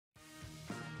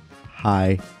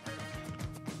Hi.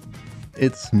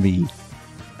 It's me.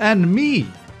 And me.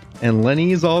 And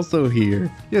Lenny is also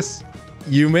here. Yes.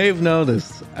 You may have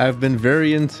noticed I've been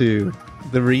very into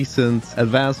the recent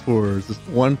Advance Wars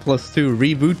 1+2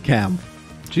 reboot camp.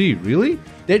 Gee, really?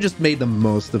 They just made the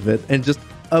most of it, and just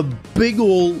a big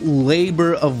old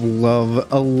labor of love,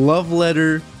 a love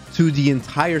letter to the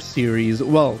entire series.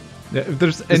 Well, yeah, if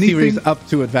there's the anything series up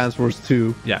to Advance Wars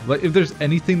 2. Yeah, like if there's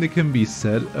anything that can be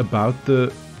said about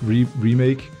the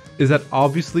remake, is that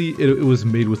obviously it was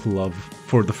made with love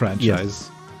for the franchise.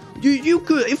 Yes. You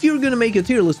could, if you were gonna make a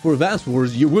tier list for Advance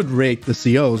Wars, you would rate the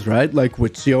COs, right? Like,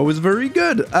 which CO is very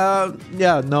good.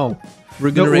 Yeah, no.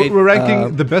 We're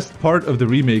ranking the best part of the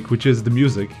remake, which is the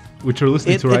music, which we're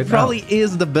listening to right now. It probably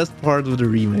is the best part of the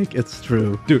remake, it's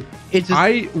true. Dude,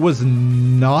 I was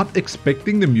not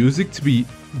expecting the music to be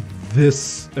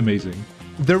this amazing.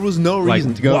 There was no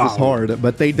reason to go this hard,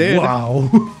 but they did.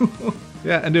 Wow.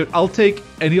 Yeah, and dude, I'll take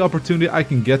any opportunity I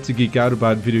can get to geek out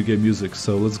about video game music,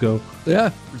 so let's go.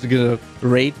 Yeah, we're gonna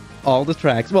rate all the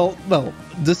tracks. Well,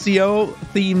 the CO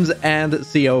themes and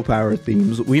CO power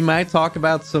themes. We might talk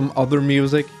about some other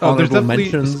music. There's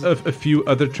definitely a few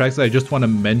other tracks that I just want to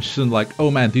mention, like,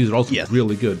 oh man, these are also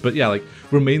really good. But yeah, like,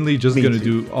 we're mainly just gonna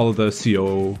do all of the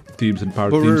CO themes and power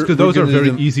themes, because those are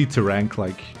very easy to rank,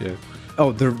 like, yeah.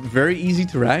 Oh, they're very easy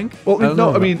to rank? Well,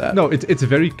 no, it's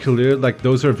very clear, like,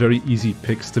 those are very easy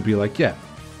picks to be like, yeah,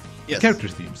 character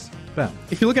themes. Bam.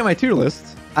 If you look at my tier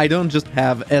list, I don't just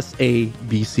have S, A,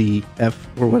 B, C, F,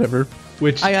 or whatever.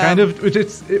 Which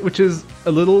is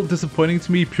a little disappointing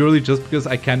to me, purely just because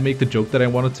I can't make the joke that I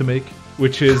wanted to make,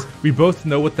 which is we both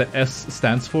know what the S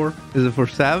stands for. Is it for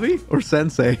Sami or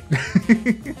Sensei?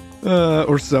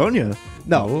 Or Sonja?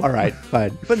 No, all right,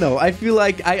 fine. But no, I feel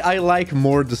like I like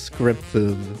more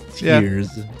descriptive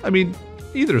tiers. Yeah. I mean,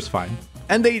 either is fine.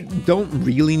 And they don't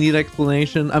really need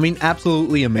explanation. I mean,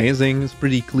 absolutely amazing. It's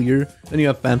pretty clear. Then you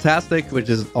have fantastic, which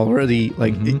is already,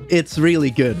 like, it's really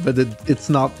good, but it's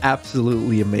not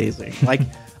absolutely amazing. Like,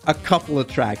 a couple of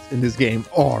tracks in this game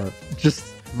are just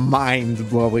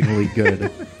mind-blowingly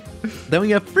good. Then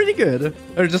we have pretty good,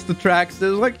 or just the tracks that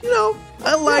are like,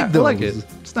 I like those. I like it.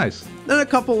 It's nice. Then a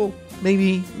couple,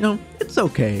 maybe, it's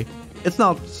okay. It's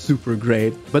not super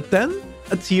great. But then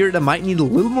a tier that might need a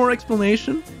little more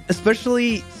explanation,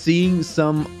 especially seeing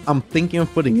some I'm thinking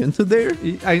of putting into there.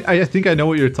 I think I know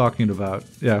what you're talking about.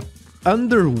 Yeah.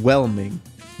 Underwhelming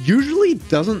usually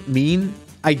doesn't mean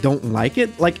I don't like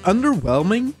it. Like,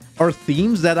 underwhelming are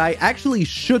themes that I actually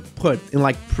should put in,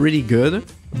 like, pretty good.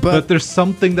 But there's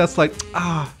something that's like,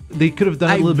 they could have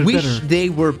done it a little bit better. I wish they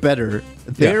were better.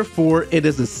 Therefore, it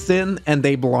is a sin and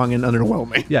they belong in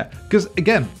underwhelming. Yeah, because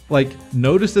again, like,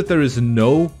 notice that there is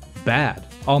no bad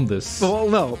on this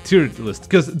tier list,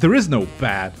 because there is no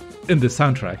bad in the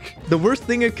soundtrack. The worst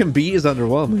thing it can be is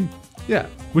underwhelming. Yeah,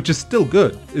 which is still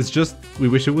good. It's just we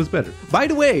wish it was better. By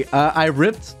the way, I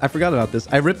forgot about this.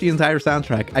 I ripped the entire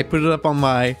soundtrack. I put it up on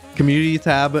my community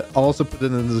tab. I'll also put it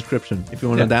in the description. If you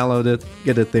want to download it,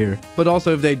 get it there. But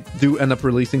also, if they do end up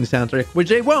releasing the soundtrack, which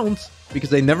they won't, because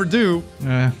they never do,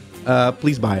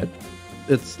 please buy it.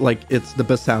 It's the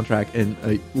best soundtrack in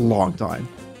a long time.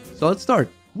 So let's start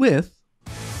with...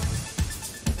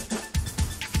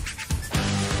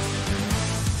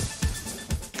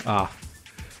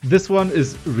 This one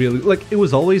is really, like, it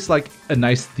was always like a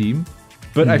nice theme,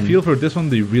 but I feel for this one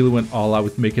they really went all out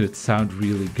with making it sound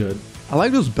really good. I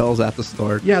like those bells at the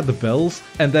start. Yeah, the bells.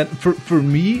 And then for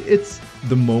me, it's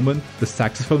the moment the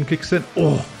saxophone kicks in.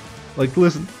 Oh, like,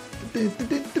 listen.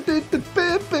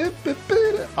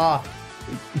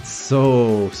 It's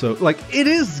so like, it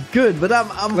is good, but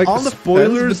I'm like, on the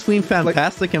spoilers between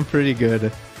fantastic and pretty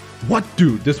good. What,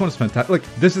 dude? This one's fantastic.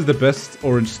 Like, this is the best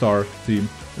Orange Star theme,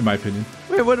 in my opinion.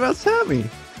 Wait, what about Sami?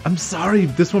 I'm sorry,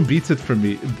 this one beats it for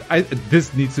me.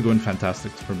 This needs to go in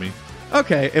fantastic for me.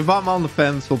 Okay, if I'm on the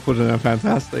fence, we'll put it in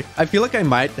fantastic. I feel like I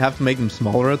might have to make them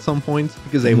smaller at some point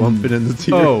because they won't fit in the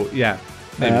tier. Oh yeah,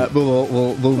 but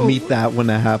we'll meet that when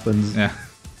that happens. Yeah.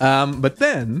 But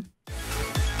then.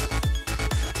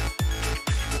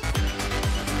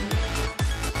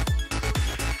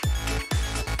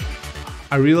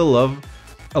 I really love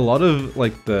a lot of,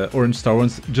 like, the Orange Star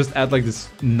ones just add, like, this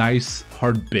nice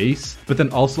hard bass, but then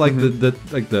also, like,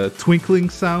 the twinkling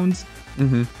sounds.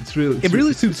 It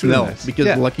really suits Nell nice.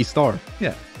 Because Lucky Star.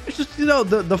 Yeah, it's just,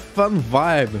 the fun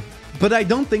vibe. But I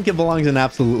don't think it belongs in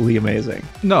absolutely amazing.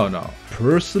 No.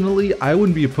 Personally, I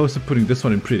wouldn't be opposed to putting this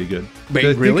one in pretty good.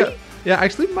 Wait, really? Yeah, I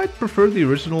actually might prefer the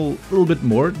original a little bit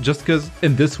more, just because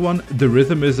in this one, the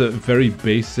rhythm is a very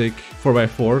basic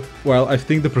 4x4, while I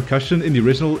think the percussion in the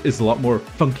original is a lot more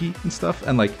funky and stuff,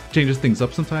 and like changes things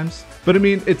up sometimes. But I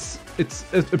mean, it's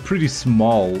a pretty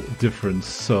small difference,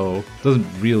 so it doesn't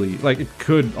really, like, it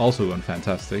could also go on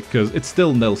fantastic, because it's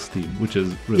still Nell's theme, which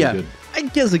is really good. I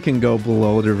guess it can go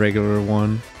below the regular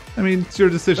one. I mean, it's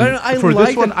your decision. I For like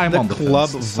this one, I'm on the club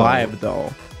fence, vibe, so.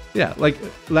 though. Yeah, like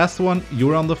last one, you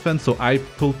were on the fence, so I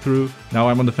pulled through. Now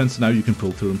I'm on the fence, now you can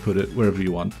pull through and put it wherever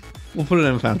you want. We'll put it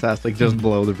in fantastic, just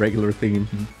below the regular theme.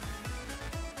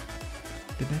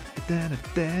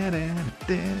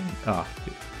 Ah,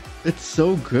 It's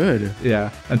so good. yeah,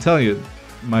 I'm telling you,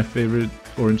 my favorite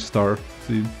orange star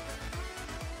theme.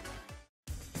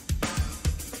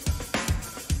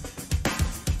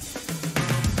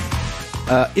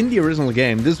 In the original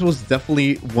game, this was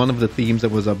definitely one of the themes that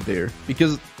was up there.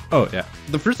 Because Oh, yeah.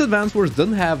 the first Advance Wars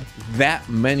doesn't have that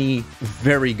many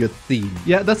very good themes.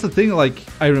 Yeah, that's the thing. Like,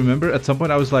 I remember at some point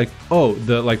I was like, oh,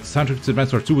 the soundtrack to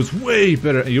Advance Wars 2 was way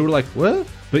better. And you were like, what?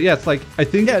 But yeah, it's like, I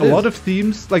think a lot of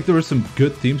themes, like, there were some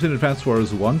good themes in Advance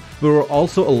Wars 1. There were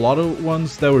also a lot of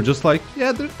ones that were just like,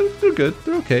 yeah, they're good.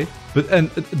 They're okay. And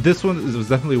this one was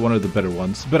definitely one of the better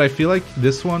ones. But I feel like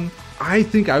this one, I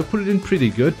think I would put it in pretty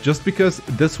good, just because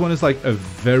this one is like a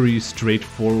very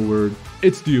straightforward.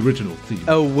 It's the original theme.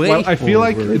 Oh, way While I feel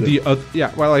like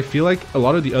forward. while I feel like a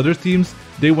lot of the other themes,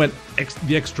 they went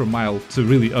the extra mile to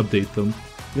really update them.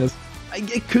 Yes.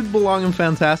 It could belong in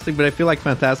Fantastic, but I feel like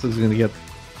Fantastic is going to get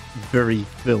very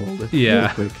filled real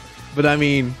quick. But I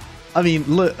mean,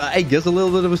 look, I guess a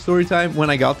little bit of a story time. When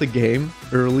I got the game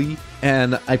early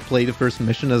and I played the first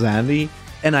mission as Andy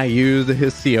and I used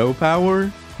his CO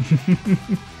power,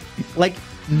 like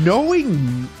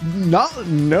not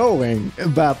knowing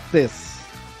about this.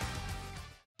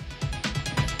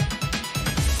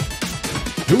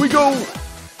 Here we go.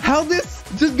 How this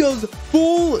just goes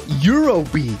full Euro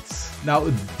beats. Now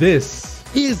this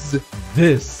is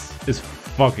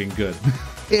fucking good.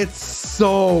 It's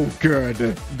so good,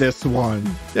 this one.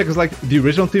 Yeah, because like the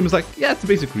original theme is like, yeah, it's a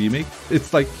basic remake.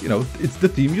 It's like, you know, it's the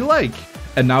theme you like.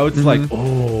 And now it's like,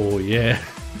 oh yeah.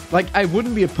 Like, I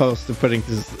wouldn't be opposed to putting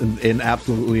this in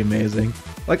absolutely amazing.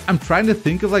 Like, I'm trying to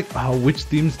think of like, which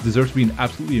themes deserve to be in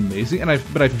absolutely amazing.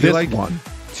 But I feel like one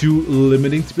too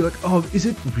limiting to be like, oh, is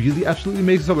it really absolutely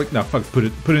amazing? So I'm like, no, fuck, put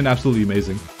it in absolutely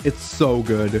amazing. It's so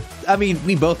good. I mean,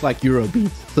 we both like Euro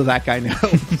beats, so that kind of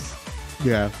helps.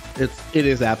 Yeah, it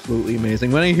is absolutely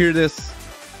amazing. When I hear this,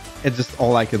 it's just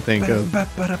all I can think of.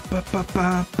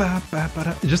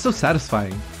 It's just so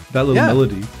satisfying, that little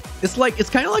melody. It's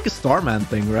kind of like a Starman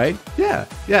thing, right? Yeah.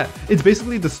 It's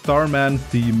basically the Starman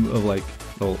theme of like,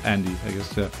 well, Andy, I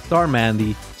guess. Yeah.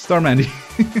 Starmandy.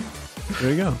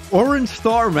 There you go. Orange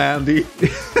Starmandy.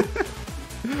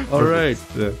 All right.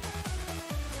 Yeah.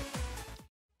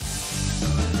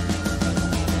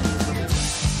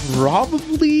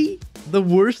 Probably the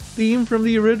worst theme from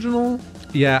the original.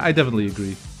 Yeah, I definitely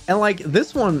agree. And like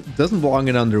this one doesn't belong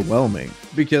in underwhelming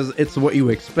because it's what you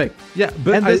expect. Yeah,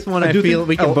 but and this one I feel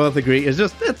we can both agree is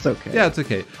just it's okay. Yeah, it's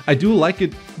okay. I do like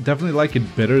it, definitely like it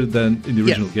better than in the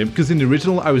original game, because in the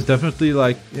original I was definitely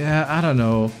like, yeah, I don't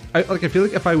know. I feel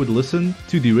like if I would listen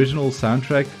to the original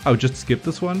soundtrack, I would just skip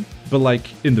this one. But like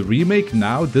in the remake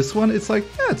now, this one, it's like,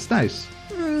 yeah, it's nice.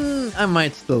 I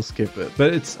might still skip it,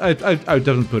 but I would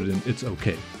definitely put it in. It's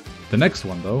okay. The next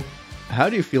one though. How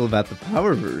do you feel about the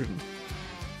power version?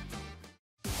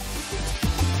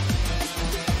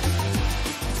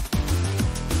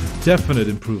 Definite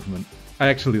improvement. I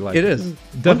actually like it. It is.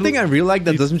 One thing I really like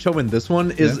that doesn't show in this one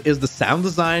is the sound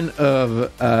design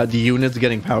of the units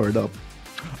getting powered up.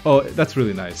 Oh, that's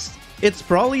really nice. It's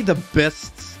probably the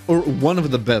best, or one of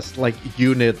the best, like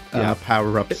unit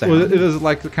power-up sound. Well, it is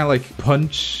like kind of like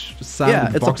punch sound.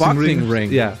 Yeah, it's a boxing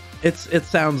ring. Yeah. It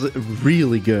sounds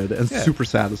really good and super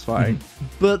satisfying.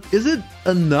 But is it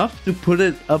enough to put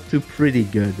it up to pretty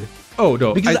good? Oh,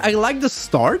 no. Because I like the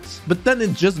start, but then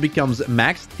it just becomes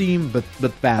max theme, but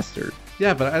faster.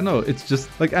 Yeah, but I know, it's just,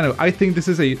 like, I know, I think this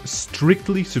is a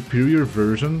strictly superior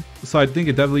version, so I think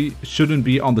it definitely shouldn't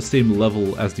be on the same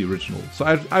level as the original. So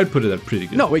I'd put it at pretty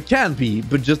good. No, it can be,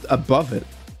 but just above it.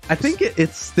 I think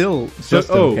it's still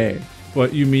just okay.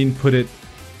 What, you mean put it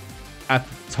at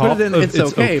the top? Put it in, it's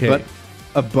okay, but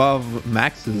above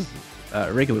Max's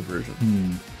regular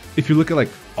version. If you look at like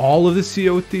all of the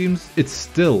CO themes, it's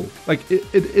still like it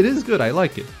is good. I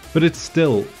like it, but it's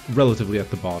still relatively at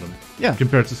the bottom. Yeah,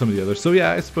 compared to some of the others. So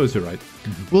yeah, I suppose you're right.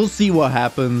 We'll see what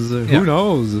happens. Who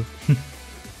knows?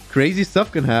 Crazy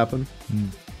stuff can happen.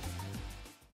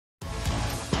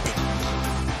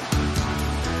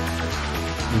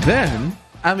 Then,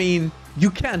 I mean, you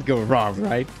can't go wrong,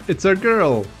 right? It's our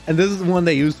girl. And this is the one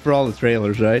they used for all the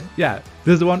trailers, right? Yeah,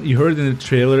 this is the one you heard in the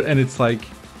trailer, and it's like,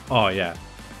 oh yeah,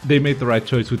 they made the right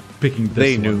choice with picking this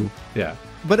They one. knew. Yeah.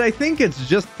 But I think it's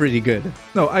just pretty good.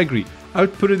 No, I agree. I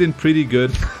would put it in pretty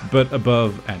good, but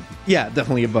above Andy. Yeah,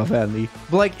 definitely above Andy.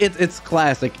 But like, it's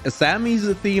classic. Sami's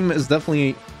theme is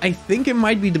definitely, I think it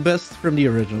might be the best from the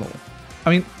original. I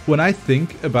mean, when I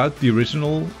think about the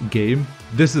original game,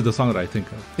 this is the song that I think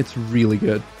of. It's really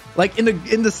good. Like in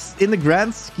the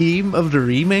grand scheme of the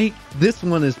remake, this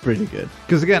one is pretty good.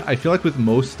 Because again, I feel like with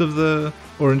most of the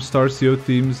Orange Star CO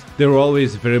themes, they were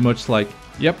always very much like,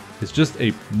 yep, it's just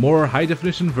a more high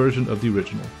definition version of the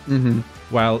original.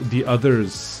 While the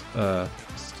others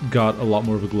got a lot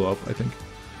more of a glow up, I think.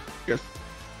 Yes.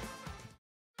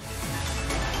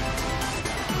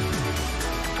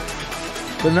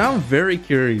 But now I'm very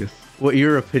curious what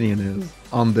your opinion is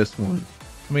on this one.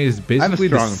 I mean, it's basically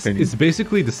opinion. it's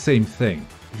basically the same thing.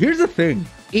 Here's the thing.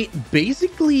 It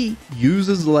basically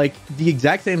uses like the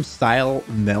exact same style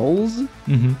Nell's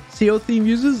CO theme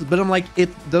uses, but I'm like, it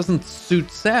doesn't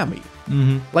suit Sami.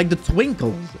 Like the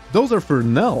twinkles, those are for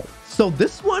Nell. So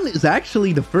this one is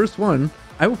actually the first one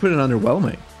I would put it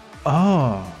underwhelming.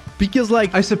 Oh. Because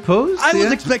like, I suppose I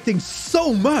was expecting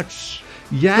so much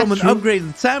from an true.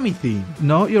 upgraded Sami theme.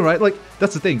 No, you're right. Like,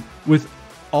 that's the thing. With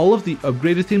all of the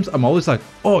upgraded themes, I'm always like,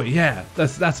 oh yeah,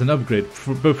 that's an upgrade.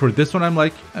 But for this one, I'm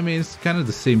like, I mean, it's kind of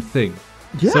the same thing.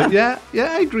 Yeah. So yeah,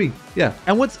 I agree. Yeah.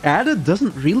 And what's added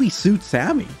doesn't really suit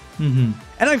Sami. And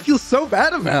I feel so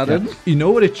bad about it. You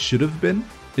know what it should have been?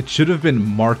 It should have been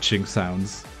marching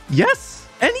sounds. Yes,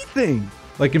 anything.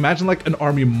 Like, imagine like an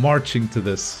army marching to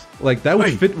this. Like, that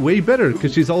would fit way better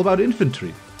because she's all about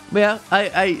infantry. Yeah,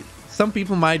 I some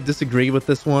people might disagree with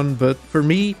this one, but for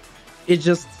me, it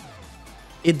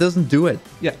doesn't do it.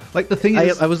 Yeah, like the thing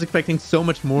is, I was expecting so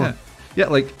much more. Yeah,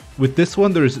 like with this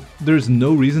one, there's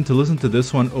no reason to listen to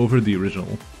this one over the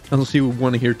original. Unless you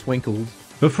want to hear twinkles.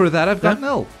 But for that, I've got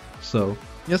Nell. So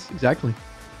yes, exactly.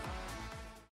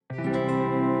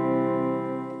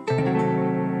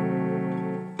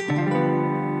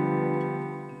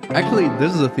 Actually,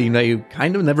 this is a theme that you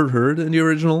kind of never heard in the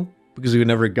original because you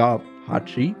never got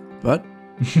Hachi, but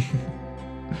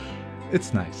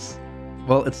it's nice.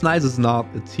 Well, it's nice it's not,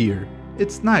 it's here.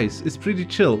 It's nice, it's pretty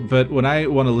chill, but when I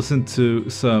want to listen to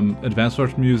some Advanced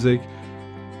Wars music,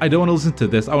 I don't want to listen to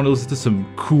this. I want to listen to some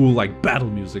cool, like, battle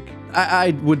music.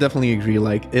 I would definitely agree,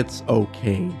 like, it's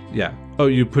okay. Yeah. Oh,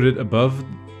 you put it above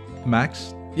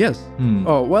max? Yes.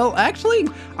 Oh, well, actually,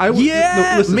 no,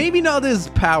 listen. Maybe not as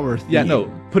power theme. Yeah,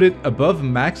 no, put it above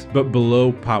max, but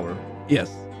below power.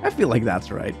 Yes, I feel like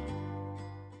that's right.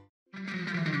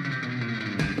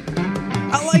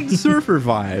 I like surfer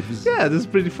vibes. Yeah, this is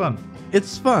pretty fun.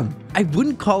 It's fun. I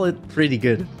wouldn't call it pretty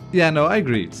good. Yeah, no, I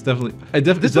agree. It's definitely, it's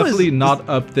definitely not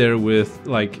up there with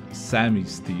like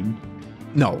Sami's theme.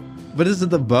 No, but is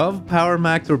it above Power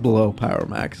Max or below Power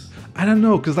Max? I don't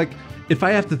know, because like, if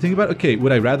I have to think about, okay,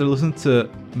 would I rather listen to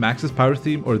Max's power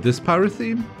theme or this power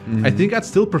theme? I think I'd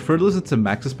still prefer to listen to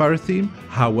Max's power theme.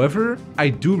 However, I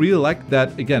do really like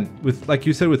that, again, with, like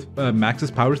you said, with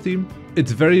Max's power theme,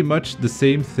 it's very much the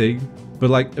same thing, but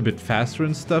like a bit faster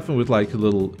and stuff, and with like a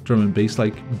little drum and bass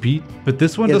like beat. But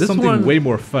this one does something way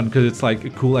more fun because it's like a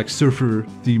cool like surfer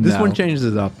theme. This one changes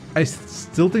it up. I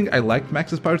still think I like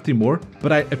Max's power theme more,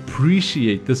 but I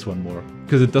appreciate this one more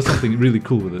because it does something really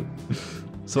cool with it.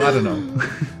 So I don't know.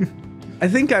 I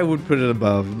think I would put it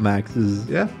above Max's.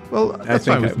 Yeah, well, that's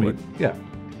fine with me. Yeah,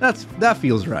 that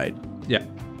feels right. Yeah.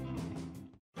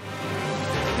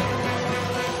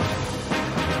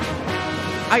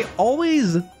 I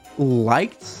always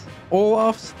liked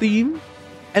Olaf's theme,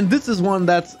 and this is one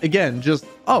that's again just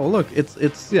look, it's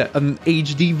an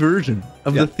HD version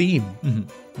of the theme.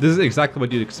 This is exactly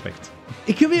what you'd expect.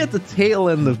 It could be at the tail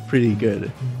end of pretty good.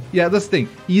 Yeah, that's the thing.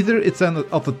 Either it's at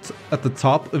the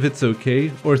top of it's okay,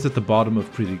 or it's at the bottom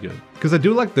of pretty good. Because I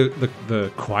do like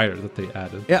the choir that they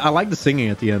added. Yeah, I like the singing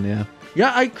at the end.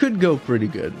 Yeah, I could go pretty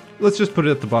good. Let's just put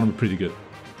it at the bottom of pretty good.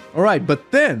 All right, but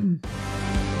then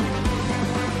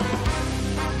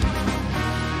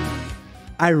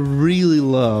I really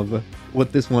love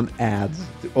what this one adds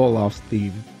to Olaf's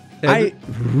theme. I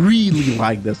really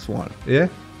like this one. Yeah?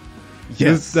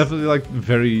 Yes. It's definitely like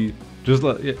very,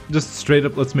 just straight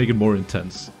up, let's make it more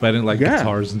intense. By adding like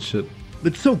guitars and shit.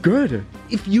 It's so good.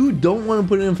 If you don't want to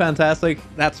put it in Fantastic,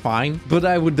 that's fine. But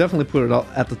I would definitely put it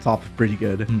at the top pretty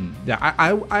good. Yeah,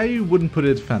 I wouldn't put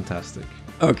it fantastic.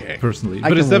 Okay. Personally.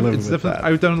 But it's definitely,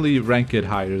 I would definitely rank it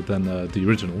higher than the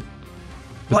original.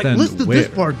 But like, listen to this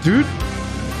part, dude.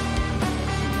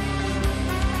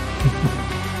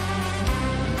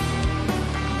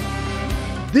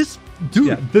 dude.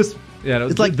 Yeah, this. Yeah, no,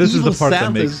 It's like this is the part that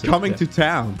Santa makes is it, coming yeah. to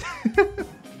town.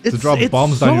 To drop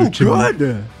bombs so down your chimney.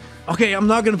 good. Okay, I'm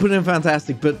not gonna put in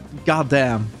fantastic, but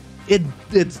goddamn,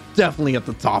 it's definitely at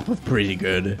the top of pretty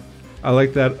good. I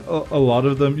like that a lot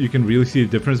of them you can really see the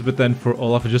difference, but then for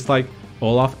Olaf, it's just like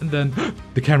Olaf, and then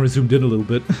the camera zoomed in a little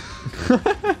bit.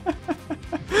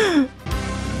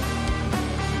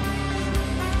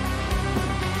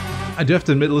 I do have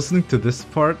to admit, listening to this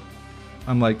part,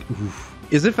 I'm like, oof.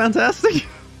 Is it fantastic?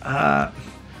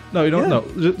 No, you don't. No,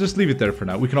 just leave it there for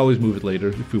now. We can always move it later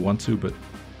if we want to, but.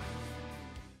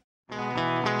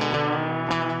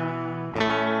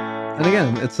 And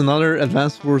again, it's another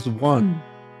Advanced Wars 1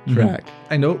 track.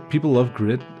 I know people love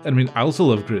Grid. I mean, I also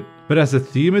love Grid. But as a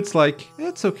theme, it's like,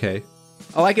 it's okay.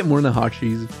 I like it more than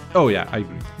Hachi's. Oh, yeah, I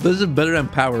agree. But is it better than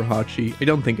Power Hachi? I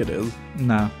don't think it is.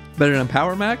 Nah. Better than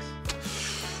Power Max?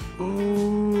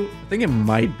 Ooh, I think it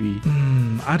might be.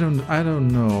 I don't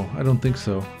know. I don't think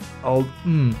so.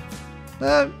 You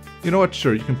know what?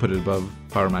 Sure, you can put it above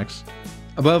Power Max.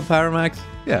 Above Power Max?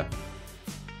 Yeah.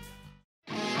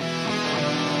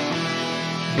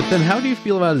 But then how do you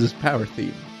feel about his power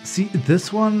theme? See,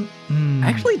 this one... I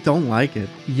actually don't like it.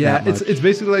 Yeah, it's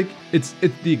basically like... It's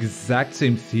the exact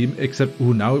same theme, except...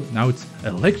 Ooh, now it's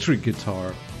electric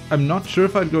guitar. I'm not sure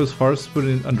if I'd go as far as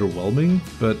putting it underwhelming,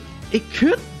 but... It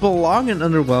could belong in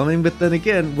underwhelming, but then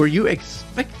again, were you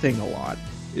expecting a lot?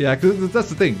 Yeah, because that's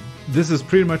the thing. This is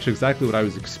pretty much exactly what I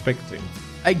was expecting.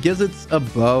 I guess it's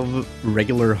above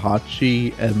regular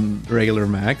Hachi and regular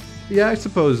Max. Yeah, I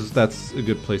suppose that's a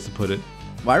good place to put it.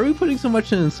 Why are we putting so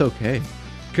much in It's Okay?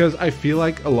 Because I feel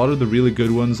like a lot of the really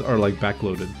good ones are like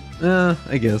backloaded.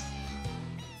 I guess.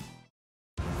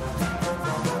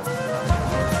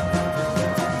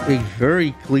 A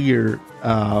very clear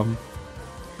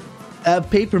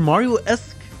Paper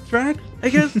Mario-esque track, I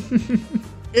guess.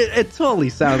 it totally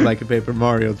sounds like a Paper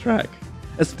Mario track,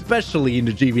 especially in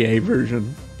the GBA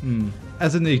version.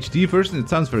 As an HD version, it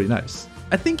sounds very nice.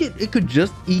 I think it could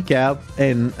just eke out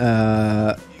and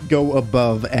go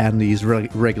above Andy's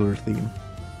regular theme.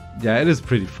 Yeah, it is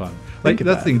pretty fun. Like,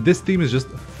 that's the thing, this theme is just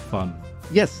fun.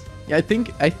 Yes. Yeah, I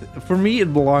think for me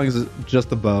it belongs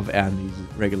just above Andy's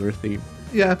regular theme.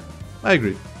 Yeah, I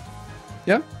agree.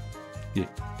 Yeah? Yeah.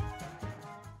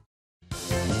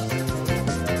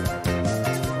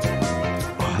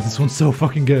 Oh, this one's so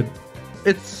fucking good.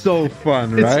 It's so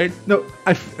fun, right? No,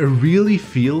 I really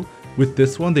feel with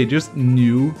this one, they just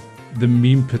knew the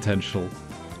meme potential.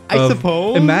 I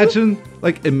suppose. Imagine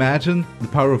the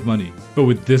power of money, but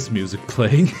with this music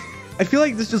playing. I feel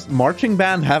like this is just marching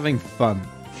band having fun.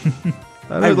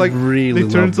 I like really they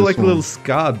turn into like one. a little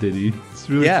ska ditty. It's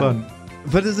really fun.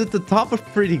 But is it the top of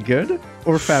pretty good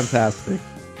or fantastic?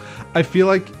 I feel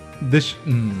like this.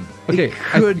 Okay, it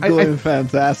could go in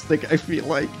fantastic. I feel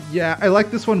like. Yeah, I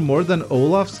like this one more than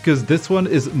Olaf's because this one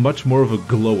is much more of a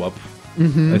glow up.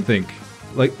 I think.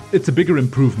 Like, it's a bigger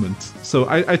improvement. So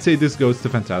I'd say this goes to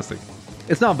fantastic.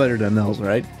 It's not better than Nell's,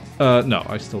 right? No,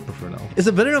 I still prefer Nell. Is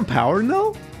it better than Power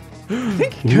Nell? I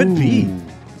think it could be.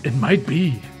 It might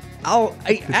be.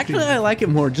 I like it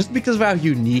more just because of how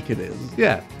unique it is.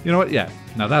 Yeah. You know what? Yeah.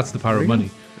 Now that's the power of money.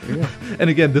 And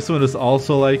again, this one is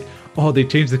also like, oh, they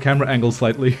changed the camera angle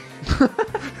slightly.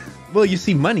 Well, you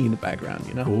see money in the background,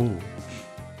 you know? Oh.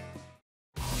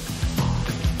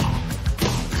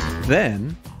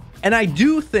 Then, and I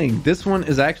do think this one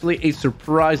is actually a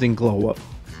surprising glow up.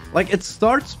 Like, it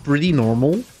starts pretty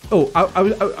normal. Oh,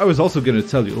 I was also going to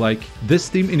tell you, like, this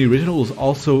theme in the original was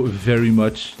also very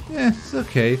much, it's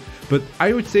okay. But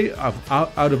I would say out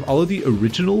of all of the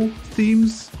original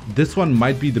themes, this one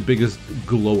might be the biggest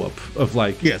glow up of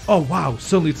like, yes. Oh, wow,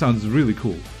 suddenly it sounds really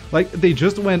cool. Like, they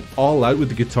just went all out with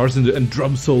the guitars and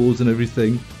drum solos and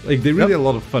everything. Like, they really had a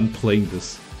lot of fun playing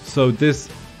this. So this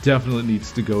definitely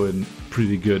needs to go in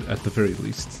pretty good at the very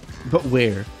least. But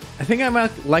where? I think I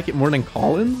might like it more than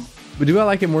Colin's, but do I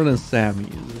like it more than Sami's?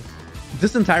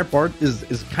 This entire part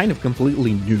is kind of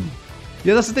completely new.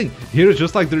 Yeah, that's the thing. Here it's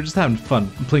just like they're just having fun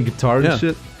playing guitar and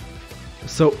shit.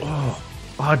 So,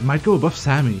 it might go above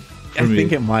Sami. I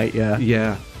think it might, yeah.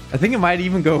 Yeah. I think it might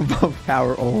even go above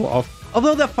Power Olaf.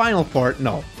 Although the final part,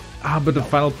 no. But the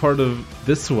final part of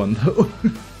this one, though.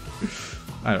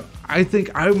 I think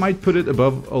I might put it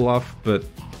above Olaf, but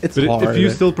it's hard. If you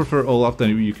still prefer Olaf,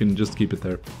 then you can just keep it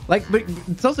there. Like, but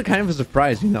it's also kind of a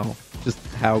surprise, you know, just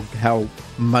how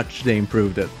much they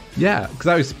improved it. Yeah, because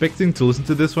I was expecting to listen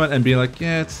to this one and being like,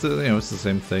 yeah, it's it's the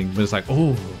same thing, but it's like,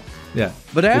 oh, yeah.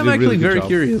 But I am actually very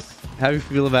curious how you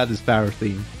feel about this power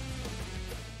theme.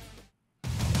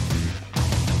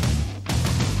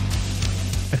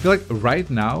 I feel like right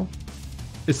now,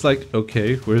 it's like,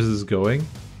 okay, where's this going?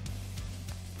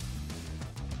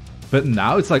 But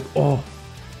now it's like, oh,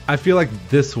 I feel like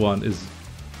this one is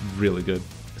really good.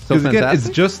 So Because again, it's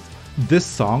fantastic? just this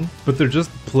song, but they're just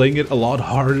playing it a lot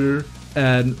harder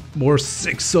and more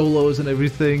sick solos and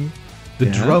everything. The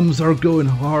Yeah. drums are going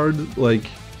hard. Like,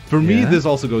 for me, Yeah. this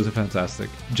also goes to fantastic.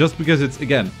 Just because it's,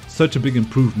 again, such a big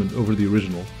improvement over the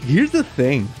original. Here's the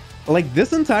thing. Like,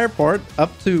 this entire part,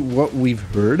 up to what we've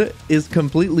heard, is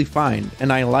completely fine,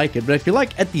 and I like it. But I feel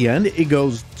like at the end, it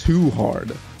goes too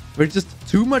hard. Where it's just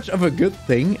too much of a good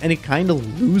thing, and it kind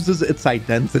of loses its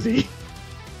identity.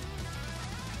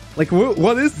 Like,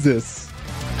 what is this?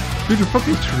 Dude, you're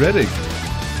fucking shredding.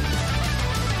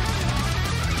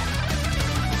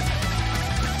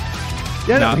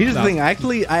 Yeah, No, here's no. the thing.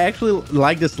 I actually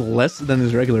like this less than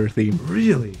his regular theme.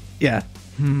 Really? Yeah.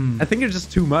 I think it's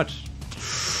just too much.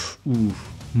 Ooh.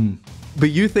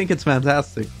 But you think it's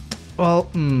fantastic. Well,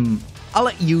 I'll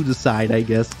let you decide, I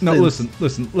guess. No, since-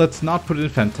 listen. Let's not put it in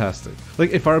fantastic. Like,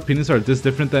 if our opinions are this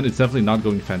different, then it's definitely not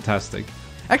going fantastic.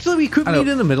 Actually, we could I know.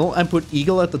 meet in the middle and put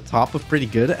Eagle at the top of pretty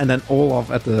good, and then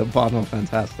Olaf at the bottom of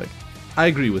fantastic. I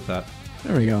agree with that.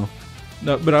 There we go.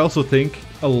 No, but I also think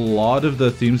a lot of the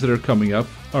themes that are coming up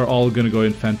are all going to go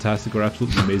in fantastic or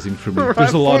absolutely amazing for me.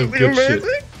 There's a lot of good shit.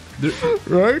 There,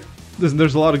 Right?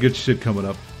 there's a lot of good shit coming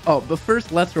up. Oh, but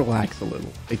first, let's relax a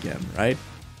little again, right?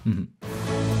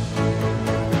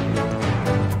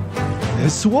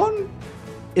 This one?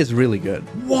 It's really good.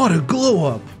 What a glow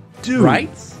up, dude! Right?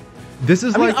 This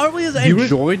is I mean, like always the ori-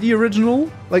 enjoyed the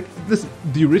original. like this.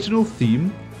 The original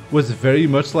theme was very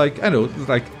much like, I know, it was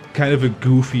like kind of a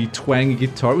goofy, twangy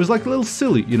guitar. It was like a little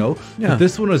silly, you know. Yeah. But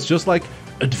this one was just like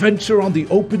adventure on the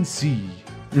open sea.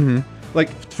 Like,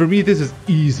 for me, this is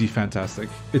easy fantastic.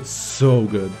 It's so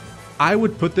good. I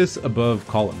would put this above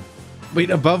Colin. Wait,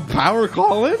 above Power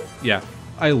Colin? Yeah,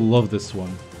 I love this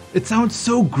one. It sounds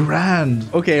so grand.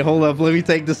 Okay, hold up. Let me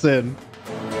take this in.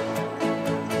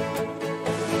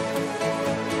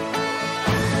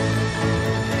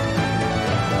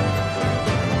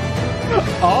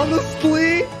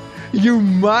 Honestly, you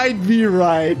might be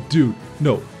right. Dude,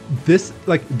 no. This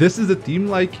is the theme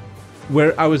like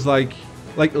where I was like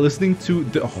listening to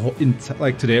the whole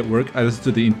like today at work, I listened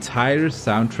to the entire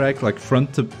soundtrack like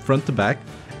front to back,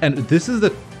 and this is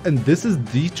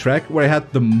the track where I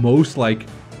had the most like,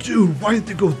 dude, why did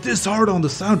they go this hard on the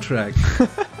soundtrack?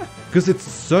 Because it's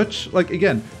such, like,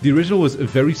 again, the original was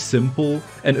very simple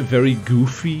and very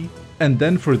goofy, and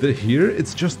then for the here,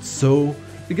 it's just so,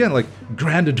 again, like,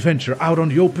 grand adventure out on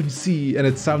the open sea, and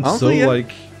it sounds Honestly, yeah.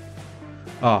 like,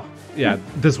 yeah,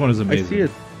 this one is I amazing. see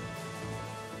it.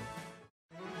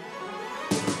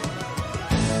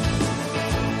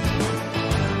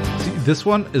 See, this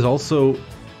one is also,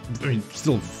 I mean,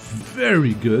 still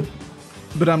very good,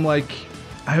 but I'm like,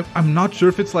 I'm not sure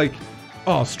if it's like,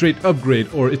 oh, straight upgrade,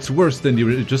 or it's worse than the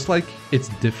original. Just like, it's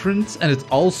different, and it's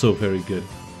also very good.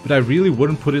 But I really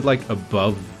wouldn't put it like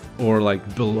above or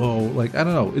like below. Like, I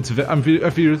don't know. I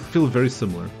feel very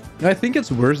similar. I think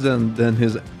it's worse than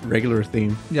his regular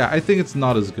theme Yeah, I think it's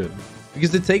not as good.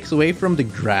 because it takes away from the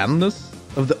grandness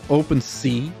of the open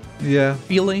sea Yeah.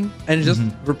 feeling and just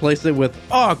replaces it with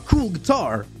cool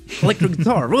guitar, electric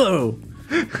guitar, whoa,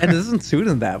 and it doesn't suit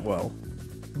him that well.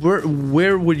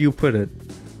 Where would you put it?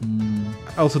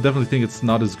 I also definitely think it's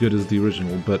not as good as the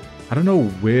original, but I don't know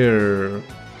where,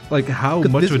 like, how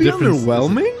Could much this of a be difference. is it?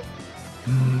 underwhelming?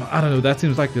 I don't know. That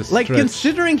seems like a Like stretch.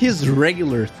 considering his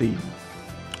regular theme.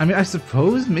 I mean, I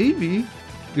suppose maybe.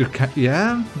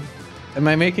 Yeah, Am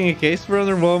I making a case for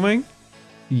underwhelming?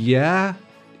 yeah,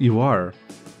 you are.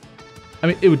 I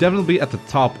mean, it would definitely be at the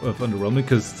top of underwhelming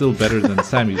because it's still better than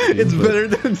Sammy's theme. It's but, better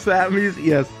than Sammy's.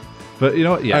 Yes, But you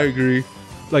know what? Yeah, I agree.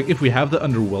 like if we have the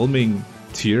underwhelming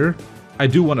tier, I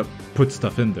do want to put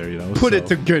stuff in there. You know, Put so- it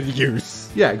to good use.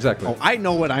 Yeah, exactly. Oh, I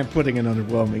know what I'm putting in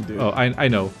underwhelming, dude. Oh, I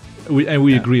know.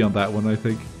 We agree on that one. I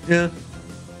think. Yeah.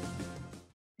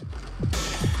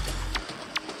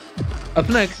 Up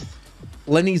next,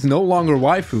 Lenny's no longer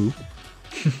waifu.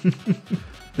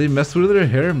 They messed with her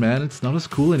hair, man. It's not as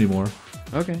cool anymore.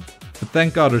 Okay. But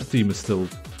thank God her theme is still.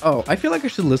 Oh, I feel like I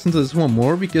should listen to this one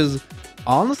more because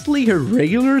honestly, her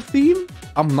regular theme,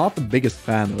 I'm not the biggest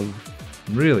fan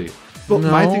of. Really? Well,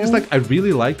 my thing is No. like I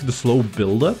really like the slow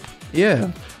build up.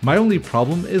 Yeah. My only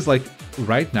problem is like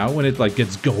right now when it like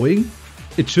gets going,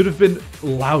 it should have been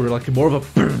louder, like more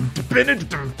of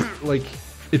a like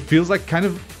it feels like kind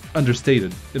of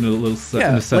understated in a little in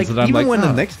Yeah, the sense like that I'm even like when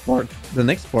 "Ah." the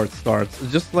next part starts,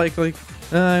 it's just like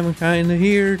I'm kind of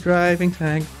here driving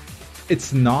tank.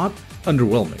 It's not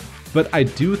underwhelming, but I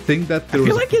do think that I there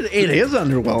feel was like it is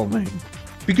underwhelming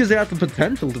because they have the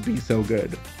potential to be so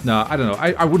good. no, I don't know.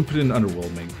 I wouldn't put it in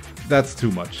underwhelming. That's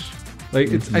too much. Like,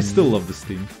 it's I still love this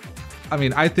theme. I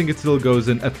mean, I think it still goes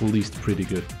in at least pretty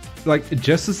good. Like,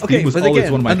 Jess's theme was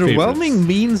always one of my favorites. Underwhelming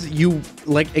means you,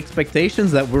 like,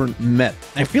 expectations that weren't met.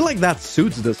 I feel like that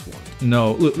suits this one.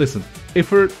 No, listen.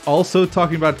 If we're also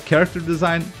talking about character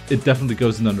design, it definitely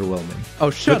goes in underwhelming. Oh,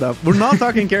 shut up. We're not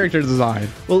talking character design.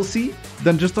 Well, see,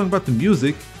 then just talking about the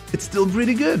music, it's still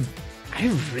pretty good. I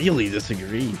really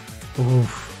disagree.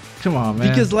 Oof. Come on, man.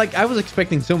 Because, like, I was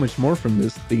expecting so much more from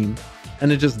this theme,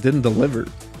 and it just didn't deliver.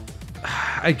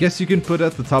 I guess you can put it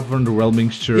at the top of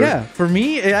underwhelming, sure. Yeah, for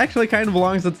me, it actually kind of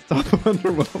belongs at the top of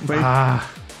underwhelming.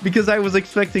 Because I was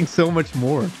expecting so much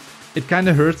more. It kind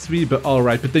of hurts me, but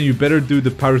alright. But then you better do the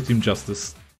power theme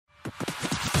justice.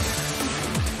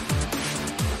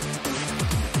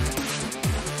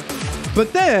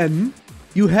 But then,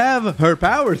 you have her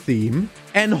power theme,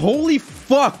 and holy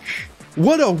fuck,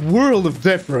 what a world of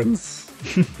difference.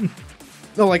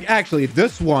 No, like, actually,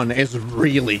 this one is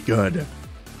really good.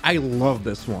 I love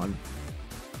this one.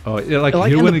 Oh, yeah, like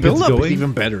here when it gets going, is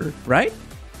even better, right?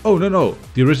 Oh no,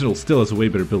 the original still has a way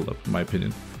better build-up, in my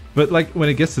opinion. But like when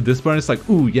it gets to this part, it's like,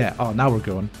 ooh yeah, oh now we're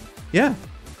going. Yeah.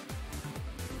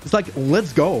 It's like,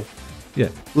 let's go. Yeah.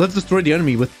 Let's destroy the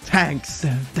enemy with tanks.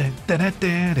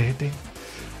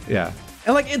 Yeah.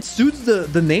 And like it suits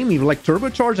the name even, like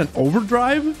turbocharge and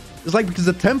overdrive. It's like because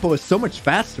the tempo is so much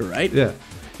faster, right? Yeah.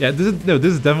 Yeah. This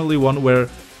is definitely one where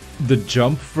the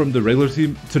jump from the regular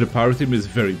theme to the power theme is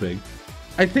very big.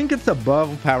 I think it's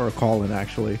above Power Colin,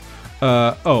 actually.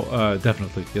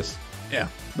 Definitely, yes. Yeah.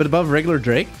 But above regular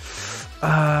Drake?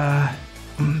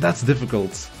 That's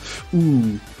difficult.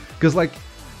 Ooh. Because, like,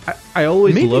 I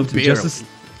always loved Jess's...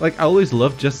 Like, I always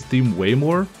loved Jess's theme way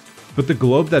more. But the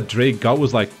globe that Drake got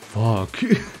was like, fuck.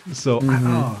 So,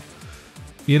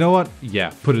 you know what?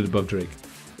 Yeah, put it above Drake.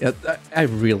 Yeah, I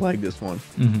really like this one.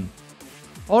 Mm-hmm.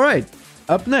 All right.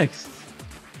 Up next.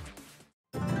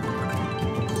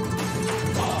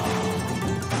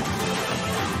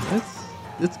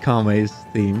 It's Kanbei's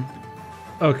theme.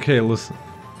 Okay, listen.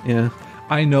 Yeah.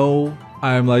 I know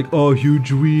I'm like, oh,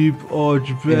 huge weep, oh,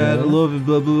 Japan, I love it,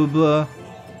 blah, blah, blah, blah.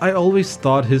 I always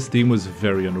thought his theme was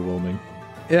very underwhelming.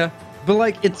 Yeah. But,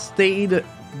 like, it stayed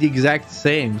the exact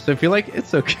same, so I feel like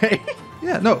it's okay.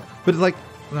 Yeah, no, but, like,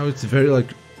 no, it's very, like,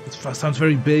 it sounds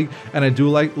very big, and I do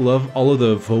love all of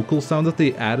the vocal sound that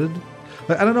they added.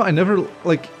 Like, I don't know, I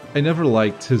never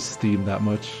liked his theme that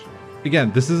much.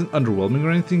 Again, this isn't underwhelming or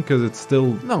anything because it's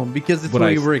still no, because it's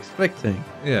what you were expecting.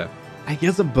 Yeah, I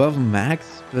guess above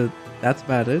Max, but that's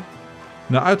about it.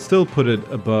 No, I'd still put it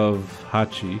above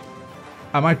Hachi.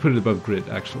 I might put it above Grid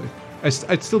actually.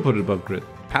 I'd still put it above Grid.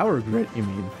 Power Grid, you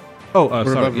mean? Oh,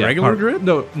 sorry. Above regular Grid?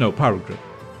 No, Power Grid.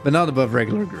 But not above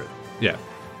regular Grid. Yeah.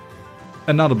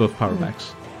 And not above Power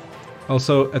Max.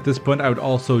 Also, at this point, I would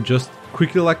also just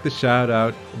quickly like to shout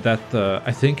out that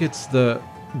I think it's the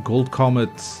Gold Comet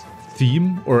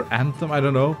theme or anthem, I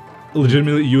don't know,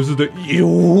 legitimately uses the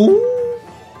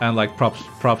and like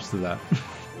props to that.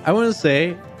 I want to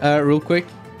say, real quick,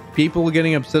 people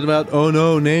getting upset about, oh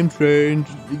no, name change,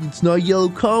 it's not Yellow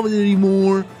Comet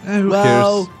anymore. Who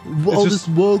wow, cares? all this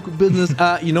woke business.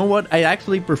 You know what? I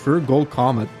actually prefer Gold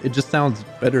Comet. It just sounds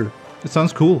better. It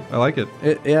sounds cool. I like it.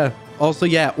 Yeah. Also,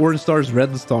 yeah, Orange Star's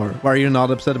Red Star. Why are you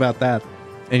not upset about that?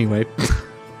 Anyway.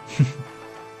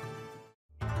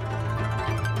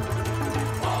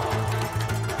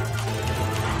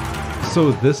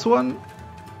 So this one,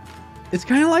 it's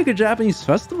kind of like a Japanese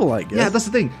festival, I guess. Yeah, that's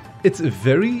the thing. It's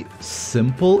very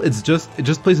simple. It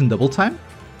just plays in double time.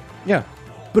 Yeah.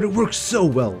 But it works so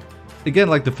well. Again,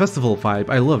 like the festival vibe.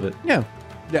 I love it. Yeah.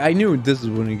 I knew this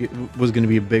was going to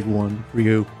be a big one for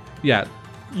you. Yeah.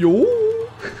 Yo.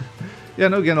 Yeah,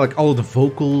 no, again, like all of the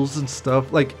vocals and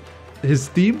stuff. Like, his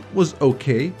theme was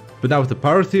okay. But now with the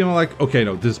power theme, I'm like, okay,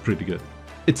 no, this is pretty good.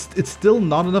 It's still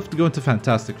not enough to go into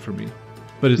Fantastic for me.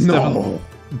 But it's definitely...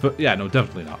 But yeah, no,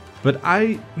 definitely not. But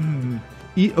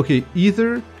okay,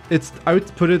 either... I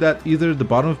would put it at either the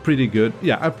bottom of pretty good.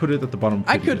 Yeah, I'd put it at the bottom of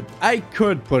pretty good. I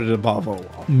could put it above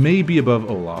Olaf. Maybe above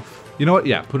Olaf. You know what?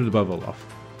 Yeah, put it above Olaf.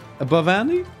 Above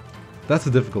Andy? That's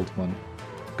a difficult one.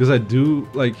 Because I do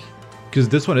like... Because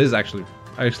this one is actually...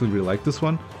 I actually really like this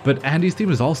one. But Andy's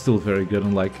theme is all still very good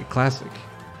and like a classic.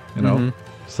 You know?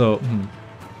 So...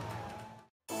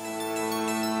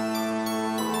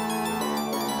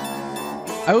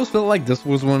 I always felt like this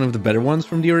was one of the better ones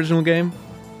from the original game.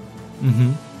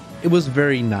 It was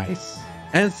very nice.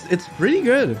 And it's pretty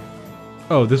good.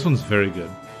 Oh, this one's very good.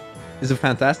 Is it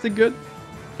Fantastic good?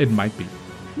 It might be.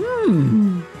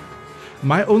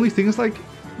 My only thing is like...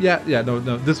 Yeah, no,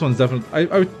 this one's definitely...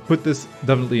 I would put this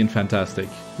definitely in Fantastic.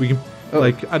 We can...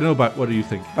 Like, I don't know about what do you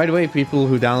think? By the way, people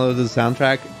who downloaded the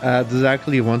soundtrack, there's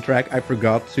actually one track I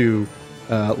forgot to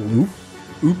loop.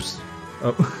 Oops.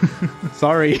 Oh.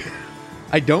 Sorry.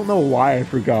 I don't know why I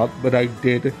forgot, but I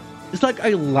did. It's like I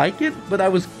like it, but I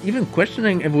was even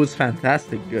questioning if it was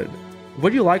fantastic good. What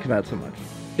do you like about it so much?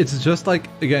 It's just like,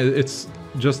 again, it's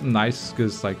just nice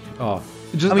because, like,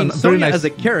 just I mean, very Sonja nice. as a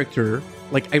character,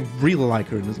 like, I really like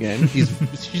her in this game.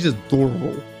 She's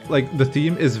adorable. Like, the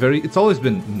theme is it's always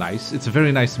been nice. It's a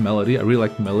very nice melody. I really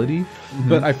like melody.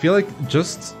 But I feel like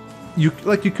you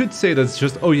could say that it's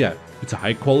just, oh yeah, it's a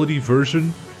high quality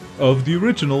version of the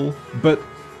original. But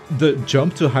the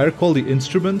jump to higher quality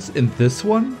instruments in this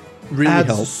one Really adds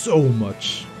helps. so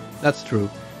much. That's true.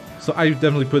 So I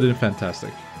definitely put it in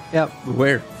fantastic. Yeah,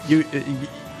 where? You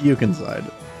can decide.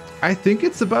 I think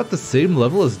it's about the same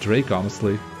level as Drake,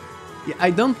 honestly. Yeah, I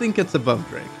don't think it's above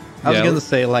Drake. I was Yeah. gonna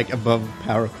say, like, above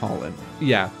Power Colin.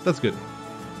 Yeah, that's good.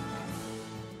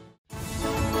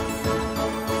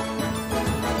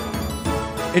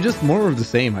 It's just more of the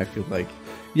same, I feel like.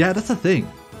 Yeah, that's the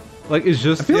thing. Like, it's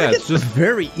just, I feel like it's just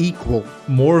very equal.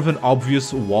 more of an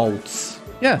obvious waltz.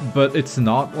 Yeah. But it's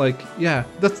not like, I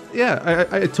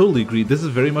totally agree. This is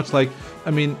very much like,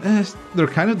 I mean, they're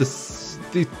kind of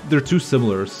they're too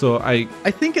similar. So I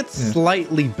think it's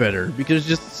slightly better because it's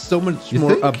just so much You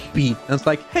more think? upbeat. And it's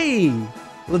like, hey,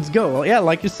 let's go. Yeah,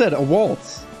 like you said, a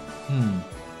waltz.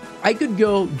 I could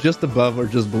go just above or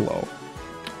just below.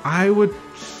 I would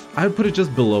put it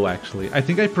just below, actually. I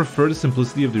think I prefer the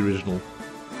simplicity of the original.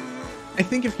 I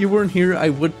think if you weren't here, I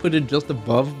would put it just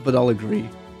above, but I'll agree.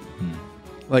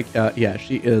 Like, yeah,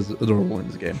 she is adorable in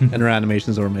this game, and her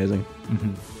animations are amazing.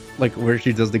 Like, where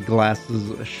she does the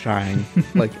glasses shine.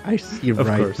 Like, I see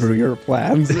right course. through your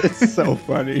plans. It's so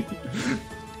funny.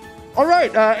 All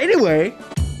right, anyway.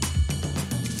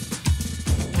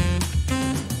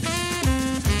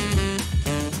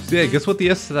 So yeah, guess what the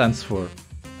S stands for?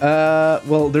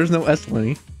 Well, there's no S,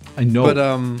 Lenny. I know.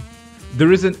 But,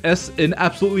 there is an S in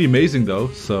Absolutely Amazing, though,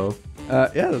 so... yeah,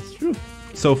 that's true.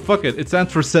 So fuck it, it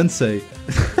stands for Sensei.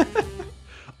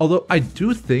 Although I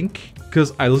do think,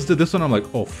 because I listened to this one, I'm like,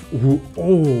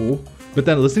 oh. But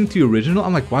then listening to the original,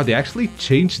 I'm like, wow, they actually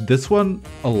changed this one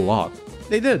a lot.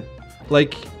 They did.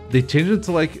 Like, they changed it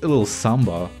to like a little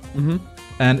samba.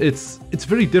 And it's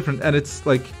very different. And it's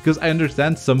like, because I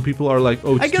understand some people are like,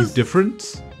 oh, it's too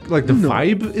different. Like, the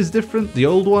vibe is different. The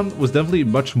old one was definitely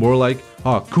much more like,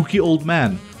 kooky old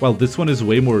man. While this one is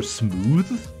way more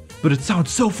smooth. But it sounds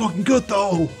so fucking good,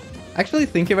 though. Actually,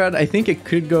 thinking about it, I think it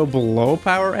could go below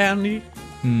Power Andy.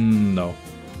 No.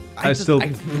 I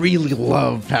really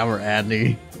love Power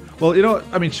Andy. Well, you know what?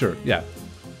 I mean, sure, yeah.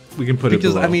 We can put it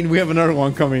below. Because, I mean, we have another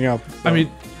one coming up. So. I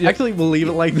mean... Yeah. Actually, we'll leave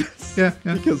it like this. Yeah.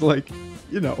 Because, like,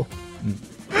 you know.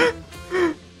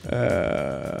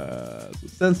 So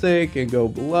Sensei can go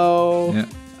below. Yeah.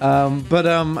 I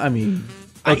mean...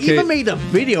 I even made a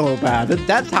video about it.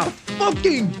 That's how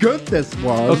fucking good this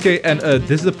was. Okay, and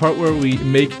this is the part where we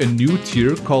make a new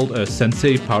tier called a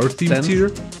Sensei Power Theme tier.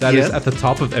 That is at the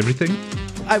top of everything.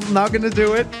 I'm not gonna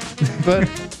do it, but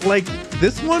like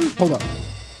this one, hold on.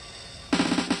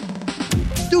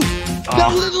 Dude,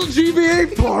 that little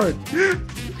GBA part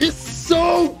is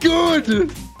so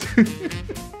good.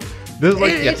 This is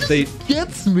like, it just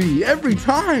gets me every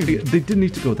time. They didn't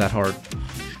need to go that hard.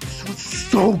 It's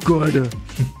so good.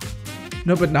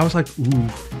 No, but now it's like, ooh,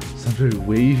 sounds very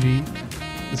wavy.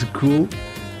 Is it cool?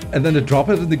 And then to drop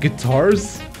it in the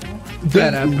guitars.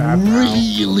 They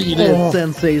really did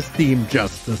Sensei's theme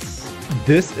justice.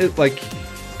 This is like,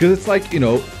 because it's like, you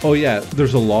know, oh yeah,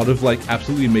 there's a lot of like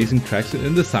absolutely amazing tracks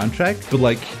in the soundtrack, but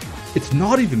like, it's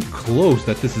not even close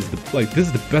that this is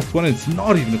the best one, and it's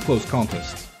not even a close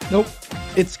contest. Nope.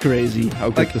 It's crazy how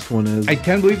good this one is. I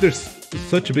can't believe there's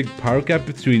such a big power gap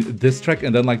between this track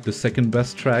and then like the second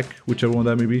best track, whichever one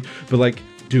that may be. But like,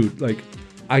 dude, like,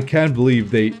 I can't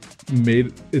believe they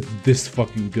made it this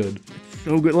fucking good.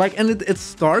 So good. Like, and it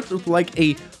starts with like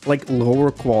a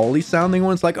lower quality sounding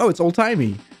one. It's like, oh, it's old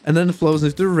timey, and then it flows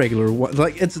into the regular one.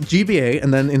 Like, it's GBA,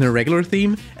 and then in a regular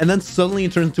theme, and then suddenly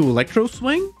it turns into electro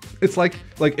swing. It's like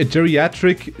a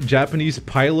geriatric Japanese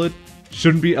pilot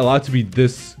shouldn't be allowed to be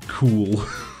this cool.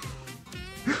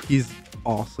 He's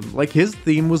awesome. Like, his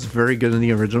theme was very good in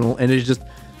the original, and they just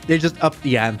upped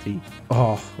the ante.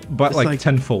 Oh, but like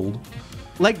tenfold.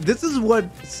 Like, this is what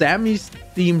Sami's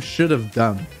theme should have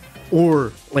done,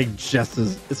 or like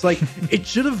Jess's. It's like it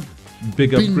should have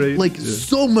big been upgrade, like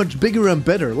so much bigger and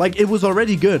better. Like, it was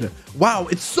already good. Wow,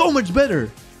 it's so much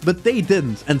better, but they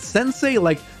didn't. And Sensei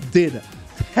like did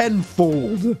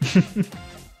tenfold.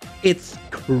 It's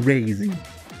crazy.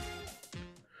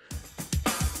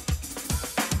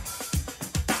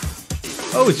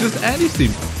 Oh, it's just Andy's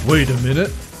theme. Wait a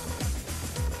minute.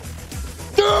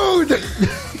 Dude!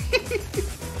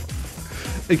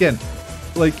 Again,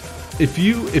 like, if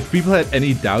people had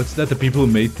any doubts that the people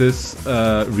who made this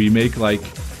remake, like,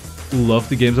 loved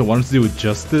the games and wanted to do it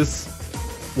justice,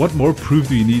 what more proof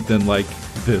do you need than, like,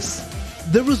 this?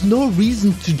 There was no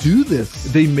reason to do this.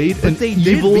 They made they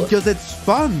did because it's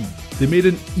fun. They made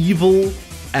an evil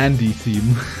Andy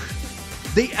theme.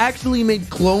 They actually made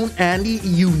Clone Andy a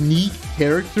unique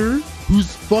character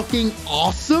who's fucking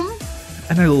awesome.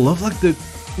 And I love, like, the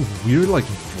weird, like,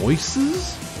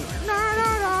 voices.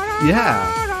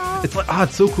 Yeah. It's like,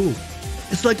 it's so cool.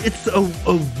 It's like, it's a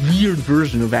weird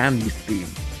version of Andy's theme.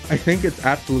 I think it's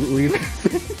absolutely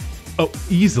amazing. Oh,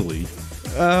 easily.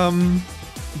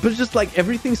 But just like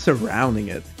everything surrounding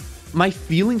it. My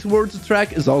feelings towards the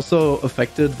track is also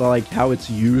affected by like how it's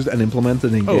used and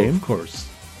implemented in game. Of course.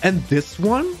 And this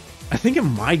one, I think it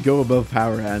might go above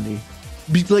Power Andy.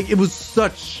 Because like it was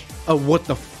such a what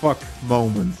the fuck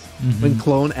moment when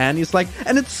Clone Andy's like,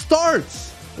 and it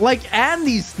starts like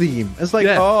Andy's theme. It's like,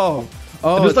 oh,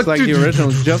 it's like the original,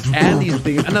 just Andy's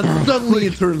theme, and then suddenly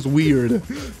it turns weird.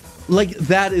 Like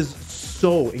that is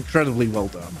so incredibly well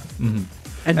done.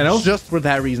 And also, just for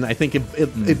that reason, I think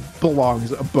it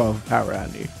belongs above Power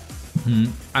Andy.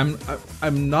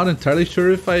 I'm not entirely sure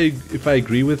if I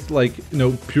agree with, like, you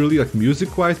know, purely like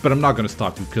music wise, but I'm not gonna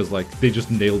stop you because like they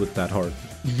just nailed it that hard.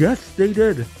 Yes, they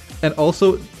did. And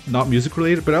also not music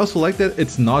related, but I also like that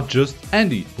it's not just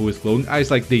Andy who is glowing eyes.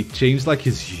 Like they changed like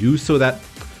his hue so that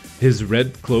his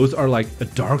red clothes are like a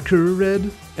darker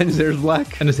red. And his hair is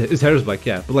black. And his hair is black,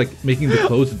 yeah. But like making the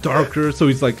clothes darker, so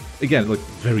he's like, again, like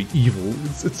very evil.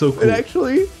 It's so cool. And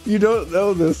actually, you don't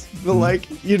know this, but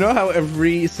like, you know how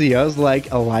every CS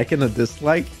like a like and a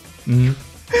dislike?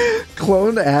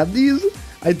 Clone Andy's?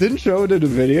 I didn't show it in a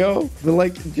video, but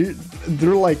like,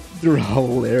 they're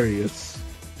hilarious.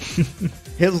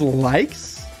 His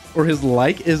likes, or his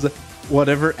like is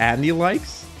whatever Andy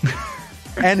likes.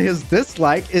 And his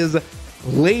dislike is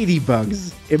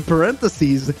ladybugs. In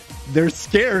parentheses, they're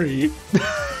scary.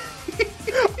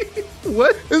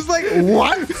 What? It's like,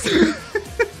 what?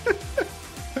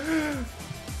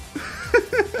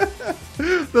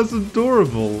 That's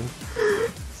adorable.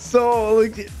 So,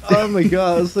 like, oh my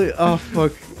god. It's like, oh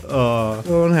fuck.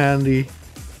 So handy.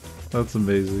 That's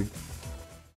amazing.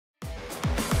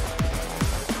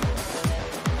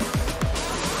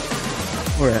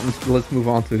 Alright, let's move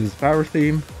on to his power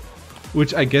theme.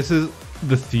 Which I guess is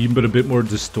the theme, but a bit more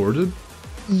distorted.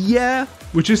 Yeah.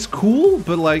 Which is cool,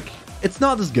 but like... It's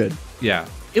not as good. Yeah.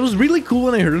 It was really cool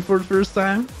when I heard it for the first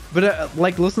time, but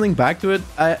like listening back to it,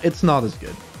 it's not as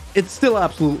good. It's still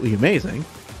absolutely amazing,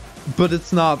 but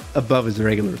it's not above his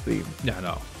regular theme. Yeah,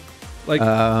 no. Like,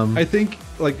 I think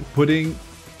like putting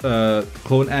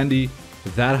Clone Andy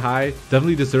that high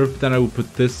definitely deserved, but then I would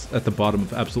put this at the bottom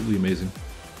of absolutely amazing.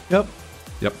 Yep.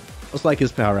 Yep. It's like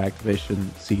his power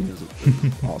activation scene is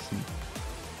awesome.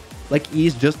 Like,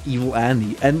 he's just evil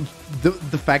Andy. And the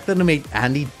fact that it made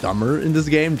Andy dumber in this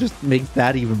game just makes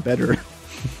that even better.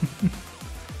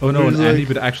 Oh no, and like, Andy,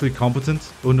 but actually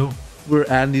competent? Oh no.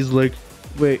 Where Andy's like,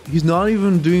 wait, he's not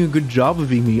even doing a good job of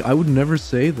being me. I would never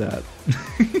say that.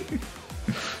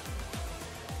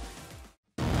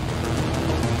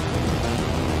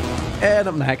 And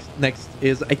up next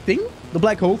is, I think, the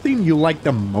Black Hole theme you like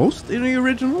the most in the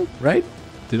original, right?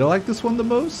 Did I like this one the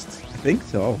most? I think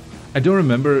so. I don't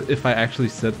remember if I actually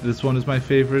said this one is my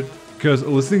favorite, because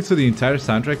listening to the entire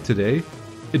soundtrack today,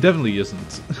 it definitely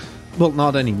isn't. Well,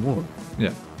 not anymore.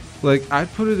 Yeah. Like,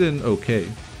 I'd put it in okay.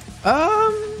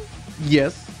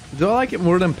 Yes. Do I like it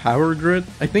more than Power Grid?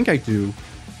 I think I do.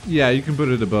 Yeah, you can put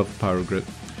it above Power Grid.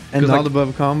 And not like,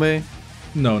 above Kanbei?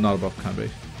 No, not above Kanbei.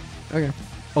 Okay.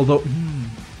 Although...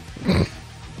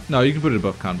 no, you can put it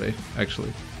above Kanbei,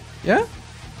 actually. Yeah?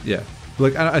 Yeah.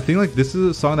 Like, I think like this is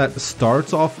a song that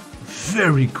starts off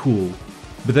very cool,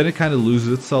 but then it kind of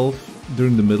loses itself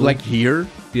during the middle. Like here?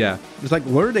 Yeah. It's like,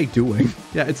 what are they doing?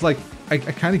 Yeah, it's like, I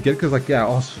kind of get it because like,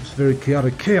 yeah, it's very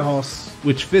chaotic chaos,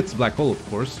 which fits Black Hole, of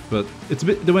course, but it's a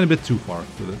bit, they went a bit too far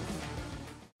with it.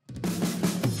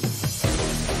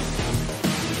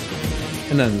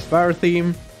 And then the Spire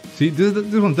theme. See, this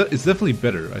one is definitely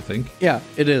better, I think. Yeah,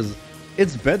 it is.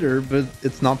 It's better, but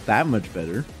it's not that much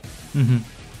better. I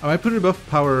might put it above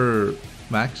Power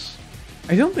Max.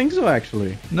 I don't think so,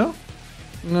 actually. No?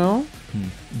 No?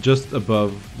 Just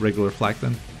above regular Flak,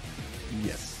 then?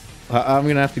 Yes. I'm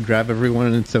gonna have to grab everyone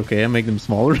and it's okay and make them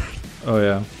smaller. Oh,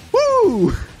 yeah.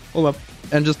 Woo! Hold up.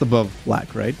 And just above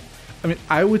Flak, right? I mean,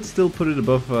 I would still put it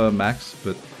above Max,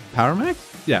 but... Power Max?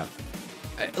 Yeah.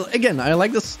 Again, I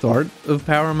like the start of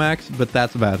Power Max, but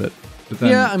that's about it. But then,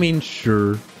 yeah, I mean,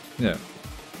 sure. Yeah.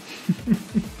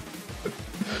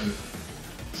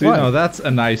 So you know that's a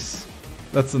nice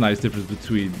difference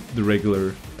between the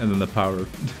regular and then the power.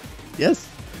 Yes.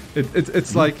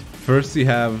 It's like first you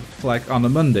have Flak on a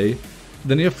Monday,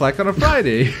 then you have Flak on a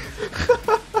Friday.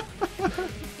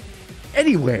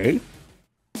 Anyway.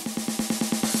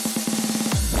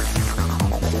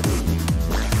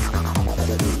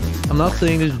 I'm not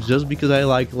saying this just because I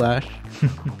like Lash,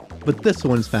 but this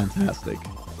one's fantastic.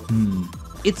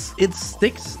 It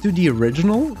sticks to the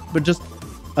original, but just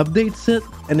updates it,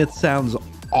 and it sounds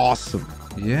awesome.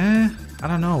 Yeah, I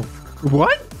don't know.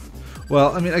 What?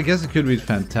 Well, I mean, I guess it could be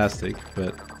fantastic,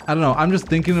 but I don't know. I'm just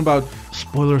thinking about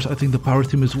spoilers. I think the power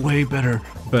theme is way better.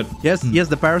 But yes,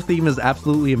 the power theme is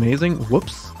absolutely amazing.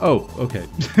 Whoops. Oh, okay.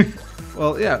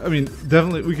 Well, yeah. I mean,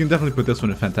 we can definitely put this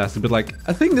one in fantastic. But like,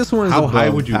 I think this one is how high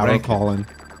would you rank Colin?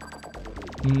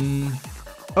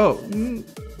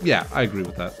 Yeah, I agree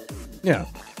with that. Yeah.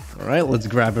 All right, let's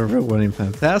grab everyone in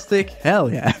fantastic.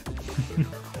 Hell yeah.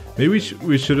 Maybe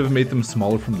we should have made them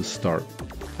smaller from the start.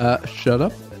 Shut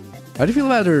up. How do you feel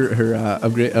about her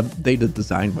updated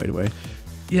design, by the way?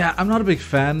 Yeah, I'm not a big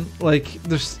fan. Like,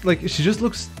 she just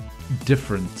looks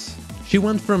different. She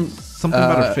went from something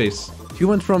about her face. She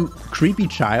went from creepy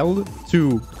child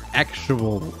to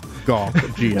actual goth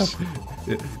GF.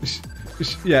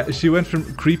 She went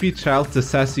from creepy child to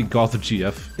sassy goth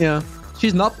GF. Yeah,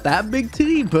 she's not that big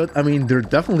titty, but I mean, they're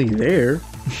definitely there.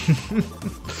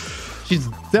 She's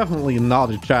definitely not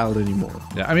a child anymore.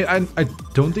 Yeah, I mean, I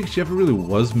don't think she ever really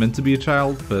was meant to be a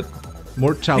child, but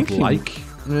more childlike.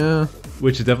 Yeah.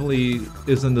 Which definitely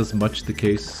isn't as much the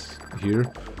case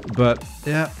here. But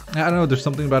yeah, I don't know, there's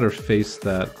something about her face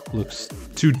that looks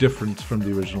too different from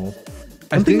the original.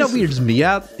 One thing that weirds me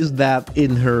out is that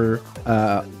in her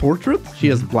portrait, she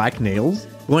has black nails.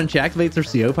 When she activates her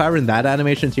CO power in that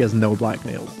animation, she has no black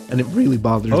nails. And it really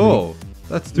bothers me. Oh,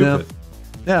 that's stupid.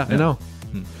 Yeah, I know.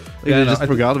 I just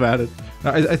forgot about it.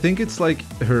 I think it's like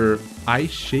her eye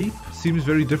shape seems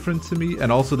very different to me.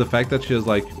 And also the fact that she has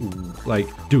like,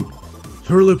 dude,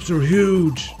 her lips are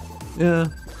huge. Yeah.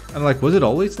 And like, was it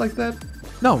always like that?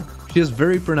 No, she has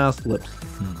very pronounced lips.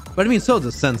 But I mean, so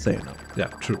does Sensei. No? Yeah,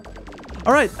 true.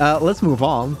 All right, let's move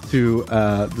on to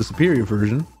the superior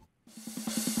version.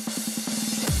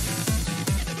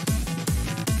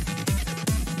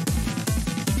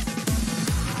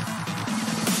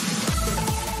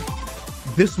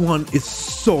 This one is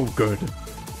so good.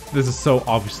 This is so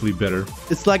obviously better.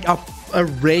 It's like a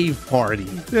rave party.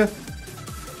 Yeah.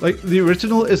 Like, the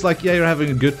original is like, yeah, you're having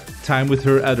a good time with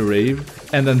her at a rave,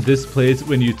 and then this plays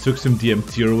when you took some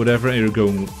DMT or whatever, and you're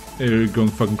going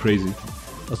fucking crazy.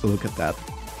 Also, look at that.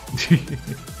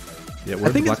 Yeah, I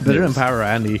think it's better than Power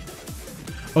Andy.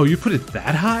 Oh, you put it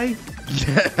that high?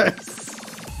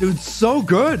 Yes. Dude, it's so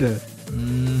good.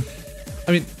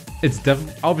 I mean, it's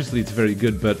definitely, obviously it's very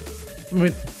good, but I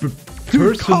mean,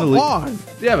 Dude, come on.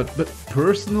 Yeah, but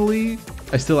personally,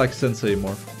 I still like Sensei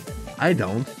more. I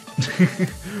don't.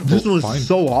 This was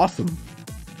so awesome.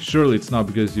 Surely it's not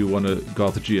because you want to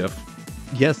goth GF.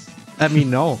 Yes. I mean,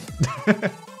 no.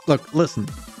 Look, listen.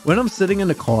 When I'm sitting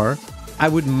in a car, I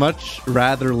would much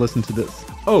rather listen to this.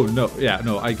 Oh, no. Yeah,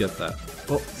 no, I get that.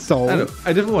 Well, so I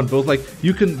definitely want both. Like,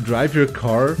 you can drive your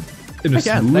car in a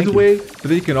smooth way, but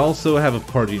then you can also have a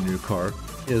party in your car.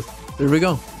 Yes. There we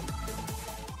go.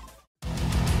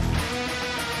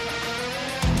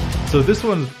 So this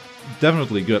one's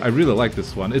definitely good. I really like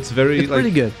this one. It's very pretty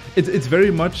good. It's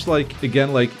very much like,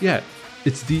 again, like, yeah,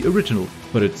 it's the original,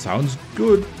 but it sounds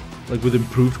good, like with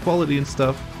improved quality and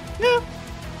stuff. Yeah,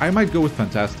 I might go with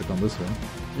fantastic on this one.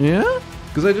 Yeah,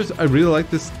 because I really like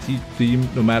this theme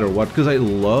no matter what. Because I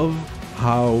love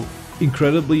how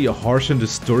incredibly harsh and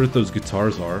distorted those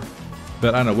guitars are.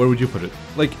 But I don't know, where would you put it?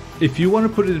 Like, if you want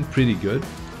to put it in pretty good,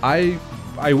 I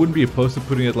wouldn't be opposed to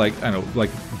putting it like, I don't know,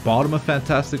 like bottom of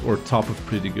fantastic or top of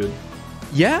pretty good.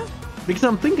 Yeah, because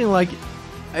I'm thinking like,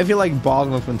 I feel like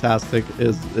bottom of fantastic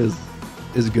is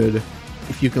good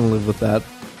if you can live with that.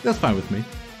 That's fine with me.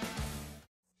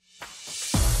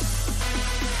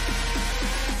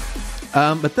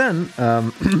 But then,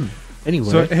 anyway.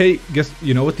 So hey, guess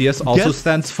you know what the S also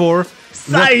stands for?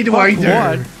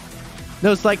 Sidewinder.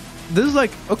 No, it's like this is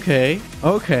like okay,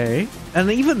 and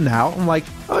even now I'm like,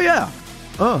 oh yeah,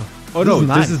 oh no,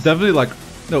 nice. This is definitely like.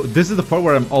 No, this is the part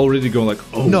where I'm already going like,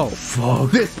 oh, no,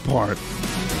 fuck. This part.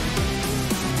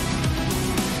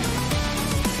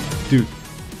 Dude,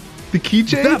 the key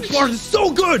change? That part is so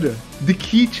good! The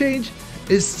key change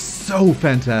is so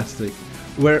fantastic.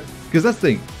 Because that's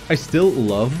the thing, I still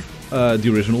love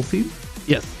the original theme.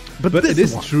 Yes. But it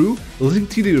is true, listening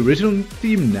to the original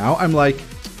theme now, I'm like,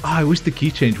 I wish the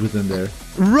key change was in there.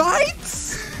 Right?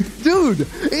 Dude,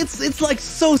 it's like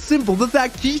so simple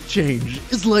that key change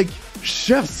is like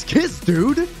chef's kiss,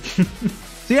 dude.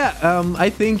 So yeah, I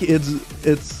think it's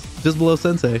just below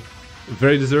Sensei.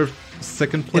 Very deserved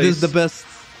second place. It is the best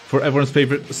for everyone's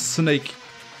favorite snake.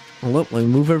 Let me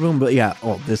move everyone, but yeah,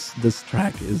 this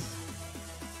track is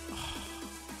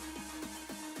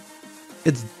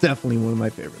it's definitely one of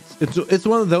my favorites. It's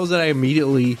one of those that I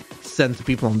immediately send to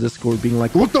people on Discord being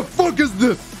like, what the fuck is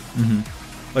this?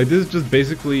 Like this is just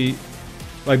basically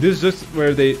like this is just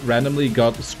where they randomly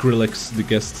got Skrillex the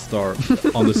guest star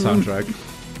on the soundtrack.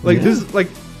 Like this is like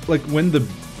when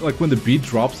the beat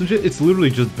drops and shit, it's literally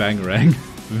just Bangarang.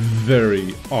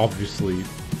 Very obviously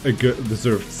a good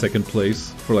deserved second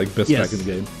place for like best track in the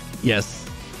game. Yes.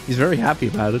 He's very happy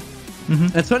about it.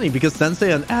 It's funny because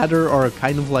Sensei and Adder are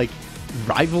kind of like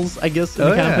rivals, I guess, in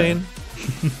the campaign.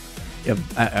 Yeah,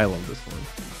 I love this one.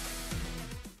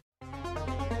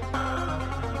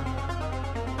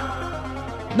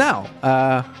 Now,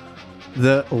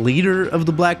 the leader of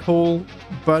the Black Hole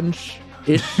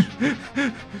bunch-ish.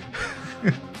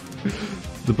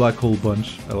 The Black Hole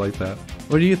bunch. I like that.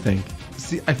 What do you think?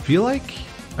 See, I feel like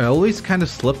I always kind of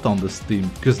slept on this theme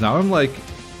because now I'm like,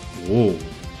 whoa.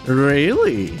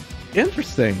 Really?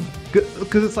 Interesting.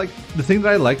 Because it's like the thing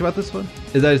that I like about this one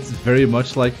is that it's very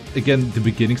much like, again, the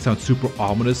beginning sounds super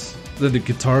ominous. Then the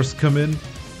guitars come in.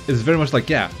 It's very much like,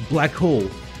 yeah, Black Hole.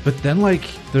 But then like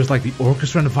there's like the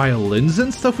orchestra and the violins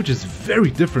and stuff, which is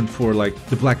very different for like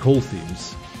the Black Hole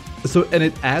themes. So, and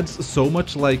it adds so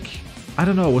much like, I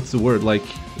don't know what's the word, like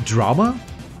drama,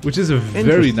 which is a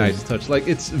very nice touch. Like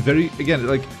it's very, again,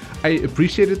 like I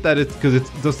appreciated that it's because it's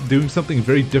just doing something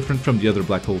very different from the other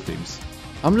Black Hole themes.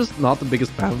 I'm just not the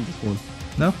biggest fan of this one.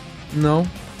 No? No.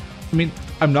 I mean,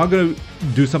 I'm not going to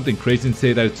do something crazy and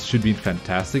say that it should be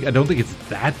fantastic. I don't think it's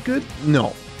that good.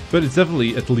 No. But it's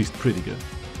definitely at least pretty good.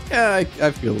 Yeah,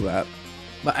 I feel that.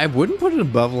 But I wouldn't put it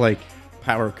above, like,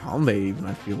 Power Kanbei even,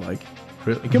 I feel like.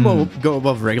 It can go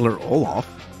above regular Olaf.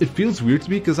 It feels weird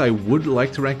to me because I would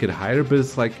like to rank it higher, but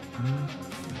it's like...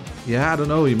 yeah, I don't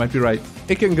know. You might be right.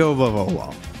 It can go above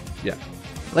Olaf. Yeah.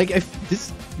 Like,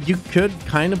 you could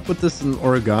kind of put this in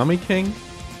Origami King,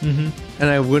 and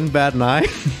I wouldn't bat an eye.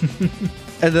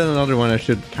 And then another one I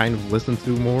should kind of listen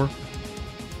to more.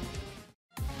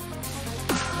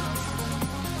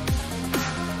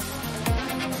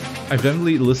 I've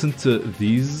definitely listened to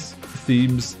these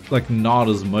themes like not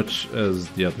as much as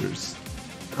the others.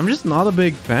 I'm just not a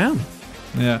big fan.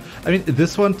 Yeah, I mean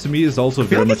this one to me is also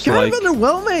very much kind of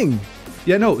underwhelming.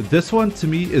 Yeah, no, this one to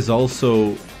me is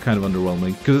also kind of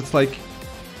underwhelming because it's like,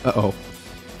 oh,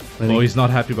 he's not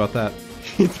happy about that.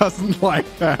 He doesn't like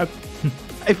that.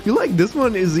 I feel like this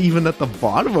one is even at the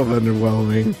bottom of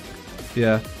underwhelming.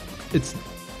 Yeah, it's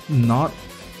not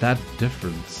that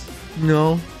different.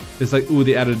 No. It's like, ooh,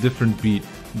 they added a different beat.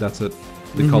 That's it.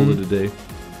 They called it a day.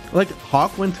 Like,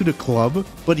 Hawke went to the club,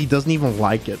 but he doesn't even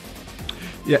like it.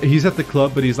 Yeah, he's at the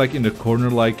club, but he's like in the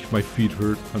corner like, my feet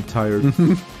hurt, I'm tired.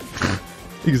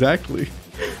 Exactly.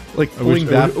 Like, pulling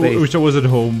that face. I wish I was at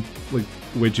home, like,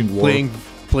 waging war.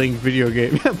 Playing video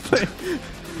game.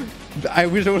 I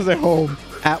wish I was at home,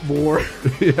 at war.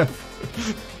 Yeah.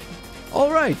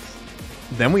 Alright.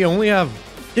 Then we only have,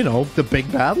 the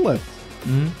big bad left.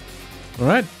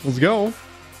 Alright, let's go.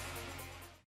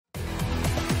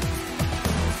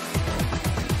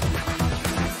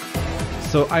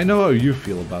 So I know how you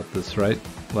feel about this, right?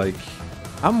 Like,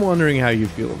 I'm wondering how you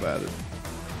feel about it.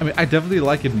 I mean, I definitely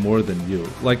like it more than you.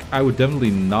 Like, I would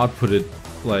definitely not put it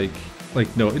like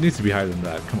no, it needs to be higher than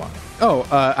that. Come on. Oh,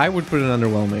 I would put it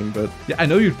underwhelming, but yeah, I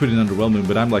know you'd put it underwhelming,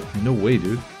 but I'm like, no way,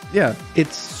 dude. Yeah,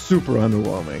 it's super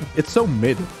underwhelming. It's so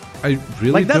mid. I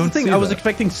really like that's don't the thing. see I was that.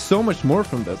 expecting so much more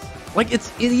from this. Like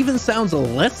it even sounds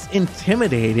less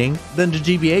intimidating than the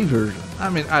GBA version. I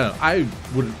mean, I don't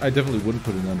know. I definitely wouldn't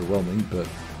put it underwhelming, but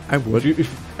I would.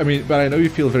 But I know you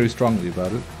feel very strongly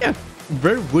about it. Yeah.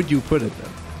 Where would you put it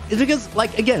then? It's because,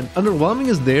 like, again, underwhelming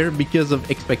is there because of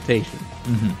expectation.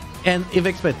 And if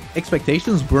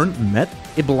expectations weren't met,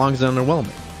 it belongs in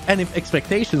underwhelming. And if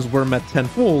expectations were met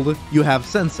tenfold, you have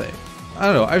Sensei. I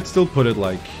don't know. I'd still put it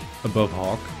like above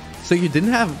Hawke. So you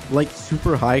didn't have like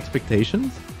super high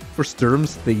expectations for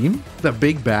Sturm's theme, the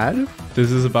big bad.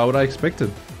 This is about what I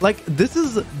expected. Like this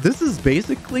is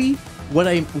basically what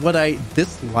I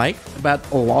disliked about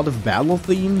a lot of battle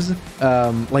themes,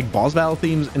 like boss battle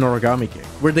themes in Origami King,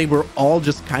 where they were all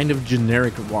just kind of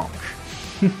generic rock.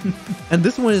 And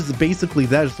this one is basically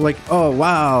that. It's like, oh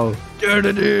wow,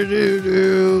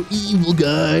 evil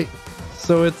guy.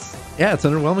 So it's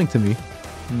underwhelming to me.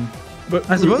 But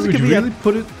I suppose it would could you be really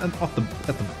put it at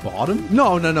the bottom?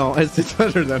 No. It's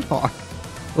better than Hawke.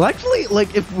 Well, actually,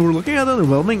 like, if we're looking at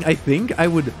Underwhelming, I think I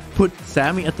would put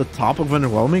Sami at the top of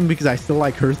Underwhelming because I still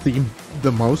like her theme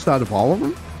the most out of all of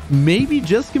them. Maybe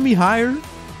Jess can be higher.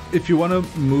 If you want to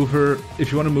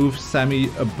move Sami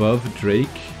above Drake,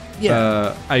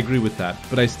 I agree with that.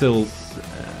 But I still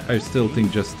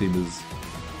think Jess' theme is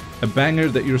a banger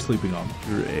that you're sleeping on.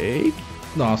 Drake?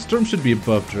 No, Sturm should be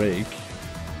above Drake.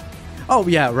 Oh,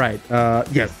 yeah, right.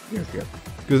 Yes.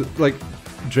 Because, like,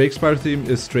 Drake's power theme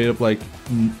is straight up, like,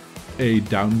 a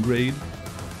downgrade.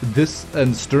 This,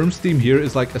 and Sturm's theme here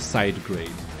is, like, a side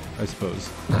grade, I suppose.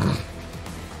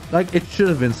 Like, it should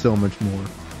have been so much more.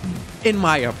 In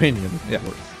my opinion. Yeah.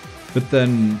 But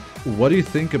then, what do you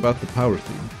think about the power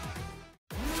theme?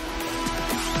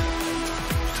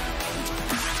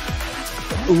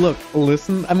 Look,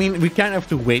 listen, I mean, we kind of have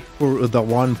to wait for the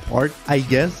one part, I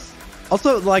guess.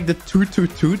 Also, like, the toot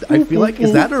toot toot, I feel like,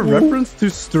 is that a reference to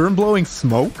Sturm blowing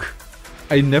smoke?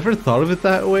 I never thought of it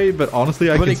that way, but honestly,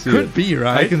 I can see it. But it could be,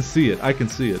 right? I can see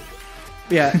it.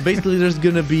 Yeah, basically, there's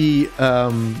gonna be,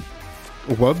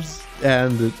 whoops,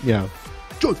 and, yeah.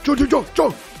 It's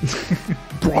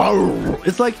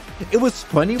like, it was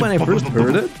funny when I first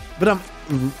heard it, but I'm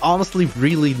honestly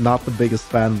really not the biggest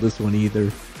fan of this one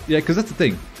either. Yeah, because that's the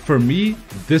thing. For me,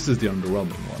 this is the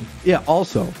underwhelming one. Yeah,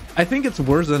 also, I think it's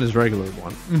worse than his regular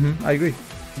one. I agree.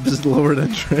 Just lower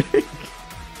than Drake.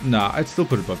 Nah, I'd still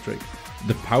put it above Drake.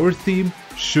 The power theme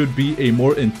should be a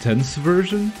more intense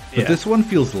version, but this one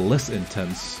feels less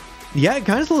intense. Yeah, it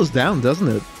kind of slows down, doesn't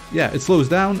it? Yeah, it slows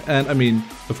down, and I mean,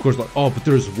 of course, like, oh, but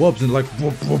there's wubs, and like,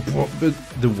 whoop, whoop, whoop. But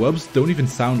the wubs don't even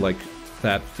sound like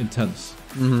that intense.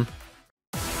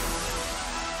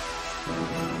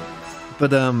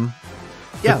 But,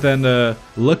 yeah. But then,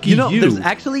 lucky you. There's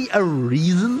actually a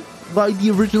reason why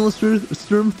the original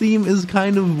Sturm theme is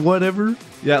kind of whatever.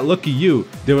 Yeah, lucky you.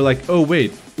 They were like, oh,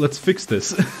 wait, let's fix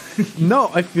this.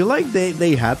 No, I feel like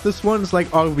they had this one. It's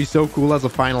like, oh, it'd be so cool as a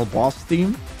final boss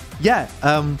theme. Yeah,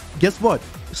 guess what?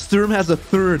 Sturm has a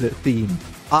third theme.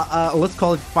 Let's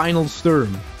call it Final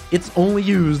Sturm. It's only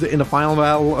used in the final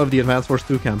battle of the Advance Wars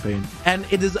 2 campaign. And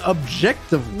it is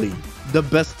objectively the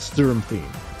best Sturm theme.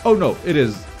 Oh, no, it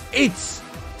is. It's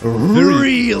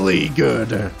really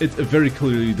good. It's very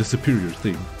clearly the superior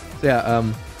theme. So yeah,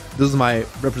 this is my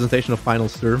representation of Final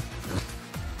Sturm.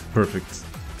 Perfect.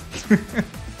 But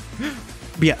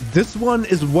yeah, this one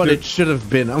is what it should have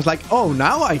been. I was like, oh,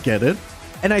 now I get it.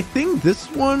 And I think this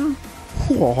one,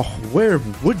 where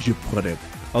would you put it?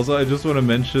 Also, I just want to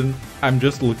mention, I'm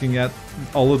just looking at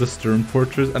all of the Sturm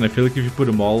portraits, and I feel like if you put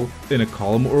them all in a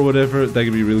column or whatever, that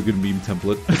could be a really good meme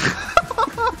template.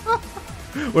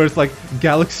 Where it's like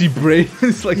Galaxy Brain,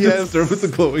 it's like the Sturm with the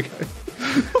glowing eye.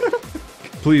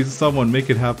 Please, someone, make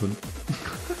it happen.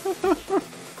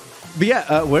 But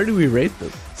yeah, where do we rate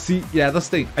this? See, yeah, that's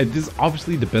the thing. This is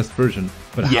obviously the best version,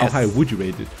 but how high would you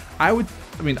rate it? I could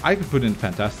put it in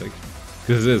fantastic,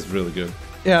 because it is really good.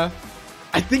 Yeah.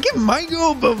 I think it might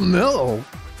go above Nell.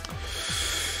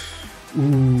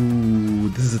 Ooh,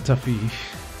 this is a toughie.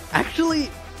 Actually...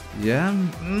 Yeah,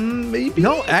 maybe.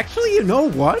 No, actually, you know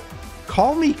what?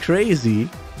 Call me crazy,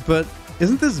 but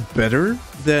isn't this better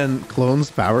than Clone's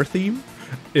power theme?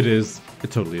 It is.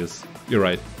 It totally is. You're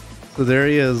right. So there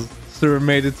he is. Sturm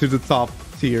made it to the top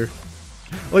tier.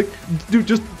 Like, dude,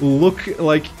 just look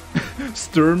like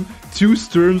Sturm, 2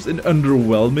 Sturms in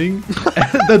underwhelming,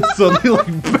 and then suddenly, like,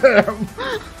 bam!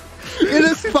 It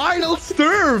is Final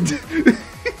Sturm!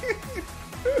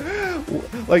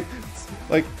 like,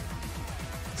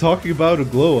 talking about a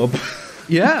glow up.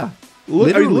 Yeah. Look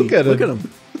at it. Look at him.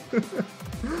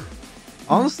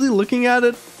 Honestly, looking at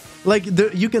it, like,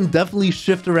 you can definitely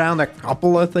shift around a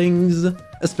couple of things,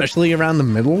 especially around the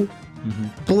middle.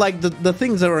 But like the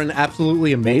things that are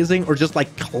absolutely amazing are just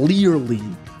like clearly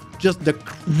just the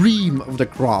cream of the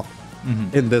crop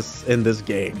in this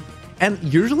game. And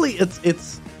usually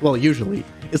it's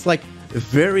like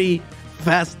very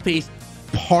fast-paced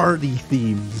party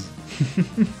themes.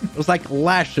 It's like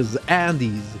Lashes,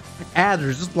 Andes,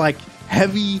 Adders, just like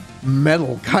heavy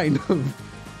metal kind of.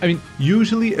 I mean,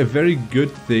 usually a very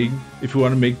good thing if you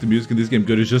want to make the music in this game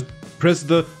good is just press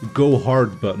the go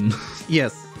hard button.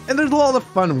 Yes. And there's a lot of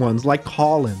fun ones, like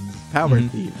Colin's power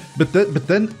theme. But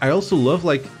then I also love,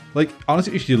 like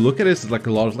honestly, if you look at it, it's like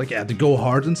a lot of, like, yeah, the go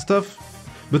hard and stuff.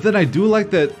 But then I do like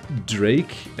that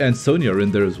Drake and Sonja are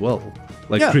in there as well.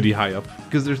 Like, pretty high up.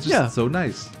 Because they're just so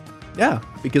nice. Yeah,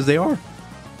 because they are.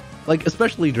 Like,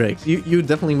 especially Drake's. You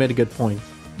definitely made a good point.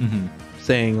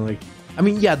 Saying, like... I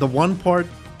mean, yeah, the one part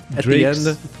at Drake's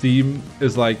the end. theme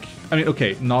is like, I mean,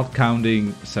 okay, not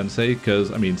counting Sensei,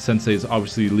 because I mean, Sensei is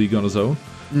obviously a league on his own,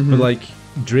 but like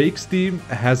Drake's theme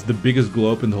has the biggest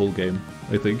glow up in the whole game,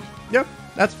 I think. Yep,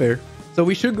 that's fair. So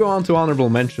we should go on to honorable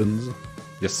mentions.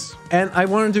 Yes. And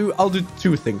I'll do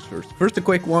two things first. First, a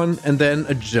quick one, and then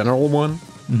a general one.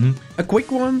 A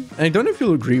quick one, and I don't know if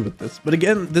you'll agree with this, but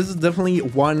again, this is definitely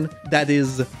one that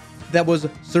was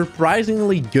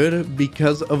surprisingly good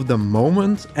because of the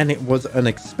moment, and it was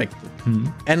unexpected.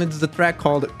 And it's the track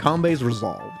called Kanbei's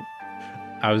Resolve.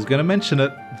 I was gonna mention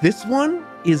it. This one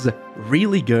is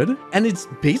really good, and it's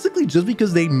basically just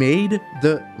because they made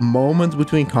the moments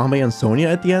between Kanbei and Sonja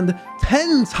at the end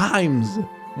 10 times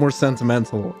more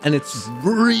sentimental, and it's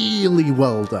really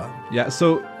well done. Yeah,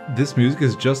 so this music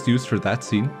is just used for that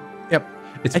scene. Yep.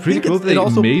 It's pretty cool that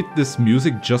they made this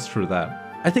music just for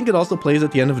that. I think it also plays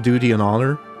at the end of Duty and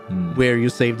Honor, where you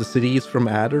save the cities from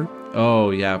Adder.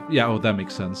 Oh, yeah. Yeah, oh, that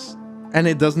makes sense. And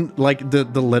it doesn't, like, the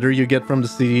letter you get from the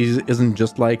cities isn't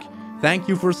just like, thank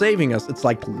you for saving us. It's,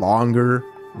 like, longer.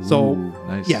 So,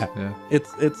 nice. yeah.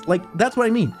 It's like, that's what I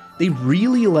mean. They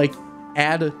really, like,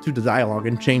 add to the dialogue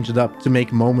and change it up to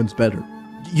make moments better.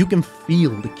 You can feel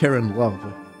the care and love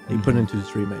they put into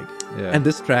this remake. Yeah. And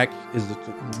this track is just,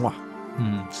 mwah.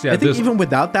 So yeah, I think even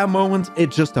without that moment,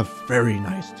 it's just a very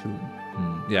nice tune.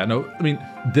 Yeah, no, I mean,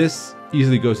 this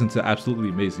easily goes into absolutely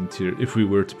amazing tier if we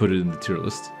were to put it in the tier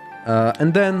list.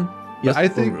 And then, yes, I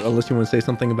think, unless you want to say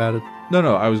something about it.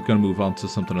 No, I was going to move on to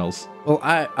something else. Well,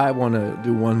 I want to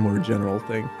do one more general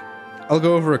thing. I'll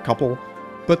go over a couple.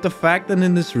 But the fact that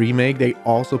in this remake, they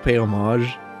also pay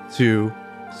homage to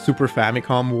Super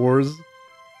Famicom Wars,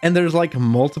 and there's like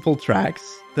multiple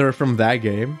tracks that are from that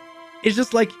game. It's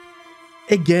just like,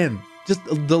 again, just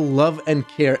the love and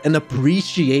care and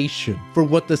appreciation for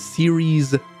what the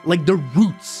series, like the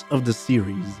roots of the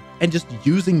series, and just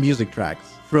using music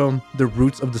tracks from the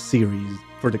roots of the series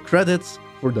for the credits,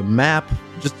 for the map,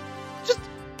 just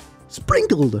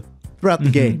sprinkled throughout the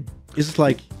game. It's just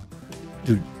like,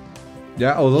 dude.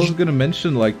 Yeah, I was also going to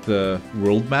mention like the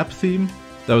world map theme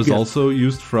that was also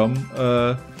used from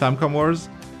Famicom Wars.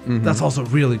 That's also a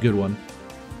really good one.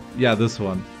 Yeah, this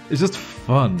one. It's just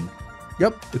fun.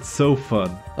 Yep. It's so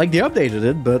fun. Like, they updated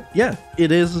it, but yeah,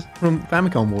 it is from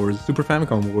Famicom Wars, Super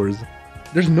Famicom Wars.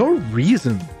 There's no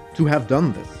reason to have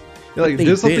done this. Yeah, like,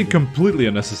 there's something completely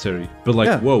unnecessary, but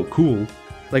like, whoa, cool.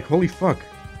 Like, holy fuck.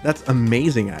 That's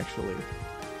amazing, actually.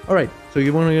 All right, so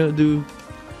you want to do...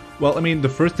 Well, I mean, the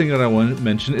first thing that I want to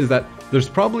mention is that there's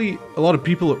probably a lot of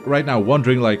people right now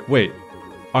wondering, like, wait,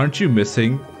 aren't you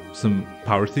missing some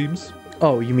power themes?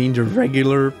 Oh, you mean the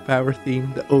regular power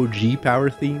theme? The OG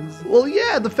power themes? Well,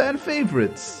 yeah, the fan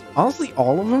favorites. Honestly,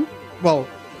 all of them? Well,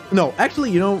 no, actually,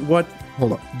 you know what?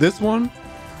 Hold up. This one?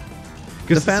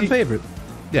 The fan favorite.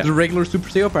 Yeah. The regular Super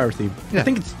CO power theme. Yeah. I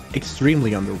think it's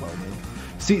extremely underwhelming.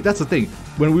 See, that's the thing.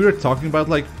 When we were talking about,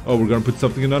 like, oh, we're going to put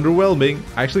something in underwhelming,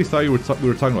 I actually thought we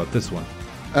were talking about this one.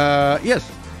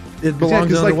 Yes. It belongs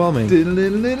to underwhelming.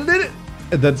 Like,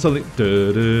 and then something...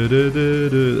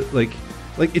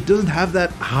 Like, it doesn't have that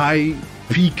high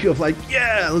peak of, like,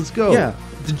 yeah, let's go. Yeah.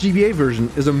 The GBA version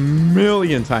is a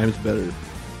million times better.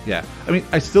 Yeah. I mean,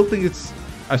 I still think it's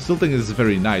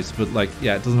very nice, but, like,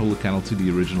 yeah, it doesn't hold a candle to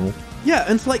the original. Yeah,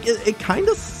 and it's like, it kind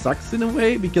of sucks in a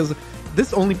way, because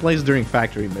this only plays during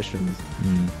factory missions.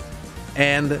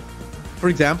 And, for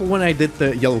example, when I did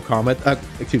the Gold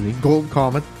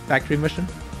Comet factory mission,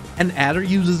 and Adder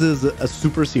uses a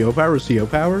Super CO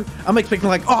power, I'm expecting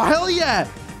like, oh, hell yeah!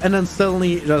 And then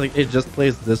suddenly, it just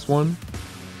plays this one.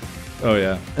 Oh,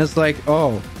 yeah. And it's like,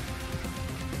 oh,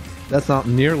 that's not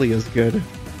nearly as good.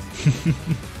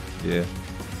 Yeah.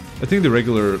 I think the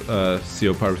regular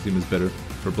CO power theme is better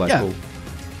for Black Hole.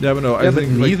 Yeah, but no, I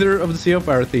think neither of the CO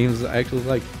power themes I actually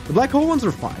like. The Black Hole ones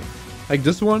are fine. Like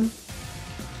this one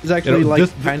is actually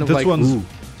ooh.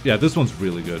 Yeah, this one's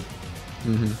really good.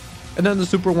 And then the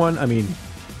Super one, I mean,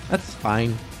 that's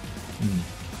fine.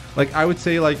 Like I would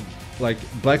say, like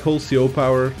Black Hole CO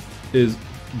power is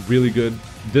really good.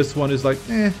 This one is like,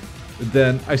 eh.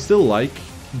 Then I still like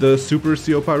the Super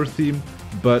CO power theme,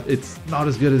 but it's not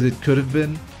as good as it could have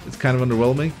been. It's kind of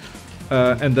underwhelming.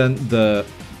 And then the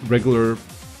regular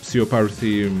CO power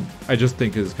theme, I just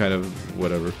think is kind of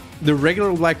whatever. The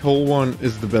regular Black Hole one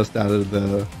is the best out of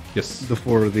the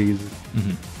four of these.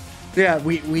 Yeah,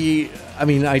 I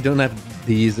mean, I don't have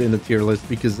these in the tier list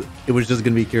because it was just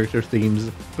going to be character themes,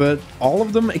 but all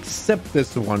of them except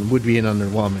this one would be an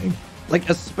underwhelming. Like,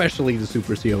 especially the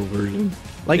Super CO version.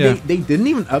 Like, they didn't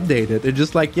even update it. They're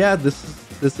just like, yeah, this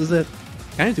is it.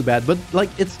 Kind of too bad, but, like,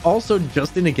 it's also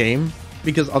just in a game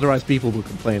because otherwise people will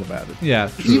complain about it. Yeah,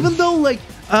 true. Even though, like,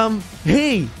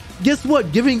 hey, guess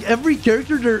what? Giving every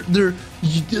character their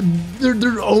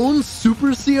own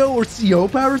super CO or CO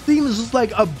power theme is just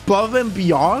like above and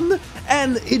beyond,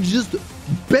 and it's just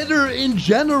better in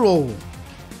general.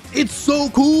 It's so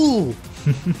cool.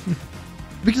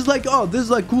 Because like, oh, this is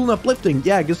like cool and uplifting.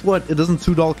 Yeah, guess what? It doesn't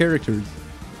suit all characters.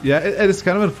 Yeah, and it's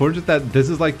kind of unfortunate that this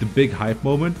is like the big hype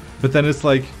moment, but then it's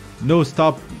like, no,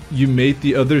 stop. You made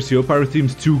the other CO power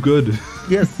themes too good.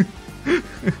 Yes.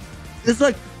 It's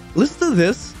like, listen to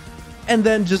this, and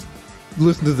then just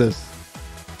listen to this.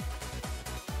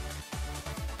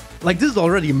 Like, this is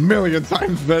already a million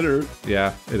times better.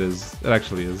 Yeah, it is. It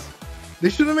actually is. They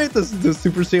should have made the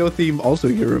Super CO theme also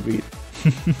Eurobeat.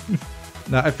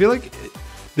 Now, I feel like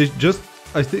they just...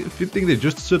 I think they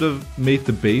just should have made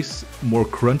the bass more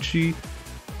crunchy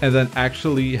and then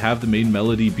actually have the main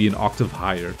melody be an octave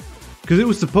higher. Because it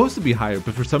was supposed to be higher,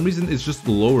 but for some reason it's just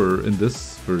lower in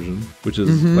this version, which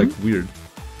is like weird.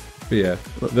 But yeah,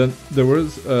 then there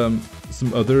was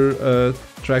some other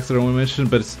tracks that I want to mention,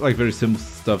 but it's like very simple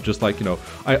stuff. Just like, you know,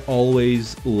 I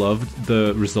always loved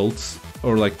the results,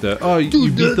 or like the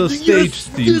you beat the stage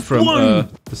theme from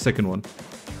the second one.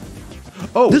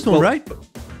 Oh, this one, right?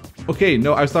 Okay,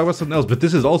 no, I was talking about something else, but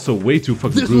this is also way too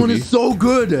fucking groovy. This one is so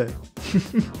good.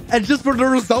 And just for the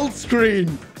results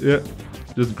screen. Yeah,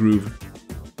 just groove.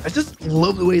 I just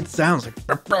love the way it sounds.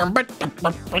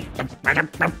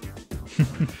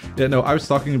 Yeah, no, I was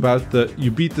talking about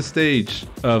you beat the stage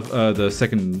of the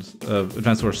second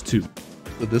Advance Wars 2.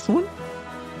 So this one?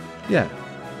 Yeah,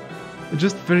 it's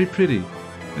just very pretty.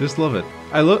 I just love it.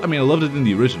 I loved it in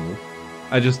the original.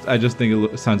 I just think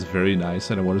it sounds very nice,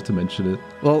 and I wanted to mention it.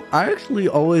 Well, I actually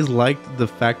always liked the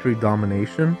factory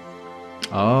domination.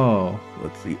 Oh,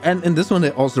 let's see. And in this one,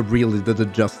 it also really did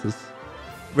it justice.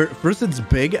 Where first it's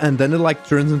big, and then it like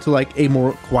turns into like a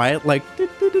more quiet, like.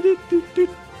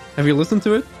 Have you listened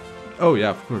to it? Oh yeah,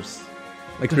 of course.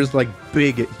 Like first like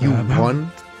big U1,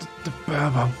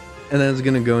 and then it's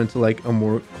gonna go into like a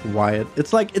more quiet.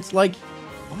 It's like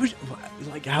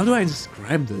how do I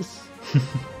describe this?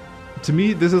 To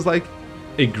me, this is like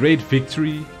a great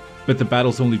victory, but the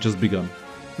battle's only just begun.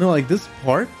 No, like this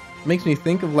part makes me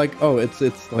think of like, oh, it's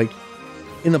like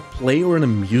in a play or in a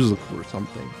musical or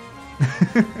something.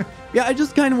 Yeah, I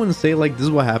just kind of want to say like this is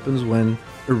what happens when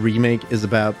a remake is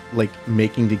about like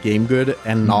making the game good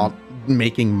and not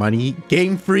making money.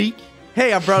 Game Freak.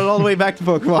 Hey, I brought it all the way back to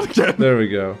Pokemon again. There we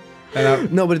go.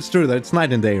 No, but it's true that it's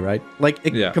night and day, right? Like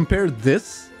compare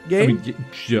this game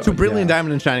to Brilliant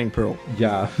Diamond and Shining Pearl.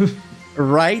 Yeah.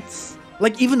 Right?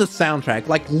 Like even the soundtrack.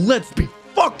 Like let's be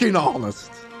fucking honest.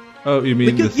 Oh, you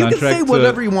mean because the soundtrack? You can say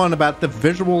whatever you want about the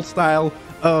visual style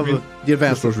of the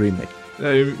Advance Wars remake.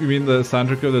 You mean the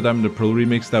soundtrack of the Diamond and Pearl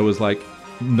remix that was like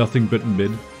nothing but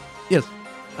mid? Yes.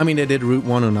 I mean, they did Route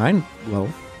 109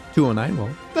 well, 209 well.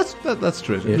 That's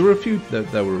true. There were a few that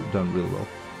were done really well.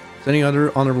 Is there any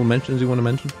other honorable mentions you want to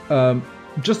mention?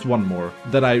 Just one more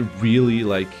that I really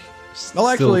like. Well,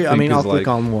 actually, I mean, I'll click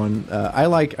on one. I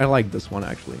like this one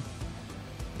actually.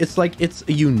 It's like it's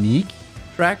a unique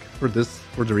track for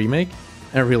the remake,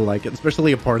 and I really like it,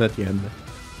 especially a part at the end.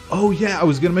 Oh yeah, I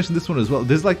was gonna mention this one as well.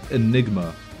 This is like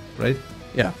Enigma, right?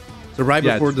 Yeah. So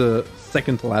before the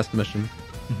second to last mission,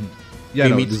 yeah,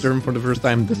 you meet Sturm for the first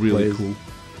time. This really plays. Cool.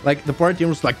 Like the part at the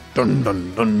end was like dun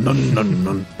dun dun dun dun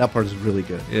dun. That part is really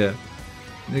good. Yeah.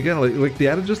 And again, like they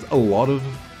added just a lot of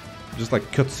just like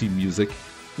cutscene music.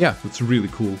 Yeah, it's really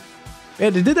cool.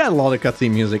 Yeah, they did add a lot of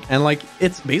cutscene music, and like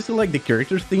it's basically like the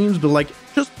characters' themes, but like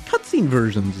just cutscene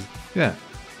versions. Yeah,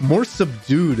 more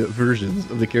subdued versions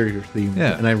of the character themes.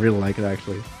 Yeah, and I really like it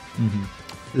actually.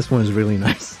 This one is really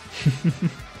nice.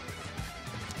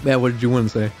 Yeah, what did you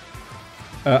want to say?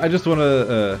 I just want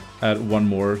to add one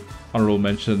more honorable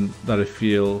mention that I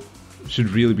feel should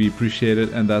really be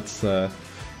appreciated, and that's can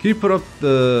you put up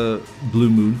the Blue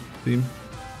Moon theme?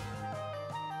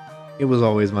 It was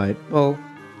always my... Well,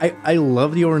 I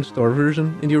love the Orange Star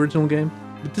version in the original game,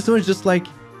 but this one's just like...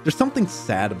 There's something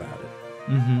sad about it.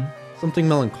 Something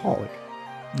melancholic.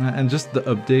 And just the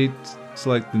update to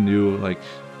like the new, like,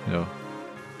 you know,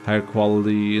 higher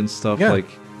quality and stuff. Yeah. Like,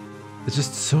 it's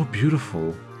just so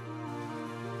beautiful.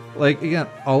 Like, again,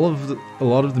 a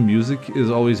lot of the music is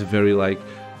always very, like,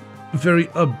 very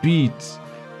upbeat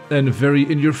and very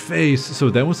in your face. So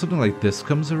then when something like this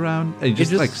comes around and you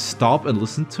just like stop and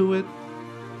listen to it.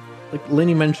 Like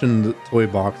Lenny mentioned the toy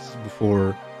box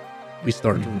before we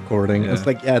started recording. It's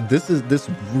like, yeah, this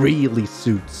really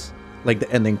suits like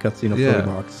the ending cutscene of toy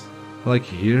box. Like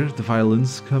here, the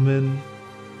violins come in.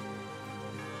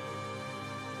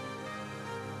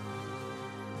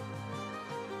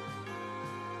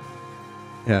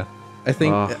 Yeah. I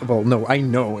think, well, no, I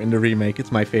know in the remake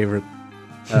it's my favorite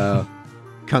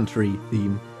country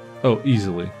theme. Oh,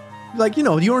 easily. Like, you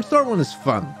know, the Orange Star one is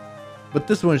fun, but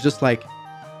this one is just like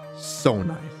so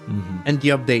nice. And the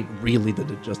update really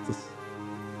did it justice.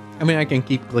 I mean, I can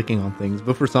keep clicking on things,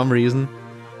 but for some reason,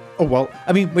 oh well,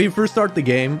 I mean, when you first start the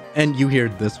game and you hear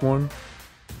this one,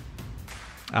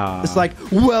 it's like,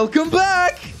 welcome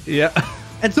back! Yeah.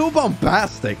 And so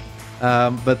bombastic.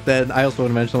 But then I also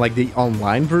want to mention, like, the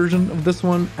online version of this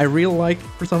one, I really like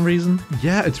for some reason.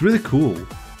 Yeah, it's really cool.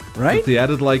 Right? But they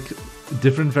added, like,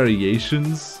 different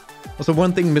variations. Also,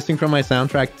 one thing missing from my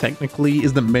soundtrack, technically,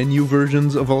 is the menu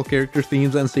versions of all character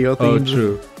themes and CO themes. Oh,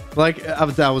 true. Like,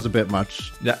 that was a bit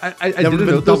much. Yeah, I didn't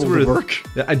know those were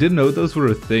yeah, I didn't know those were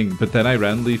a thing, but then I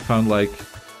randomly found, like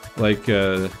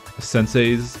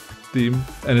Sensei's theme,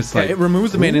 and it's like... Yeah, it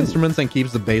removes the main instruments and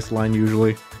keeps the bass line,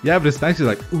 usually. Yeah, but it's actually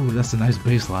like, ooh, that's a nice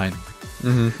bass line.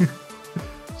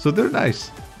 So they're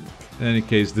nice. In any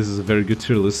case, this is a very good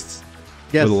tier list.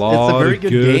 Yes, with a lot it's a very of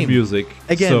good game. Music.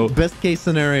 Again, so, best case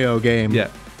scenario game. Yeah.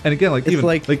 And again, like, it's even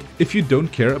like if you don't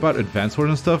care about advanced wars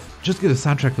and stuff, just get a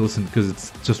soundtrack to listen because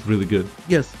it's just really good.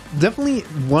 Yes, definitely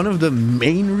one of the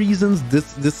main reasons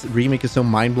this remake is so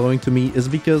mind-blowing to me is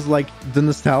because, like, the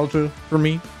nostalgia for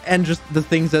me and just the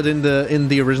things that in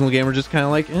the original game are just kind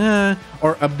of like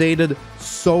are updated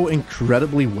so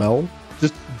incredibly well.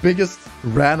 Just biggest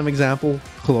random example,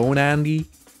 Clone Andy.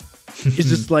 It's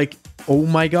just like, oh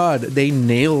my god, they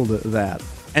nailed that.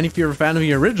 And if you're a fan of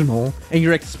the original and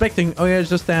you're expecting, oh yeah, it's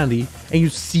just Andy, and you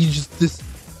see just this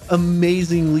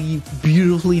amazingly,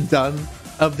 beautifully done,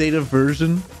 updated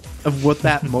version of what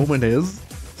that moment is,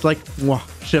 it's like, wow,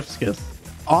 chef's kiss.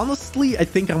 Honestly, I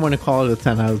think I'm going to call it a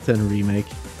 10 out of 10 remake,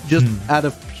 just out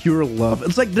of pure love.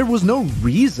 It's like there was no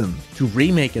reason to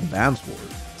remake Advance Wars.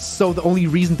 So the only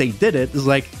reason they did it is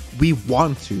like, we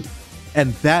want to.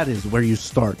 And that is where you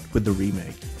start with the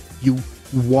remake. You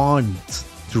want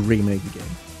to remake the game.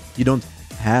 You don't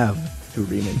have to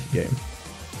remake the game.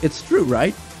 It's true,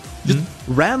 right? Just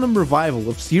random revival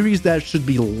of series that should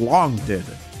be long dead.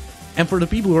 And for the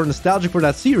people who are nostalgic for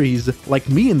that series, like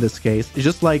me in this case, it's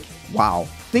just like, wow.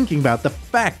 Thinking about the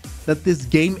fact that this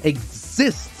game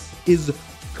exists is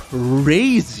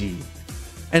crazy.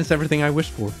 And it's everything I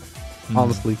wished for,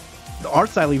 honestly. The art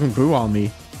style even grew on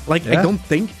me. Like, I don't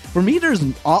think... For me, there's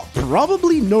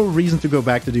probably no reason to go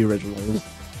back to the originals.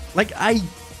 Like, I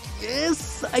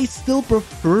guess I still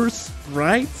prefer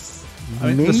sprites.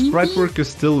 I mean, the sprite work is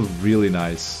still really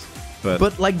nice.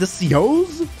 But like, the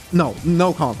COs?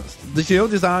 No contest. The CO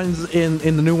designs in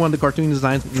the new one, the cartoon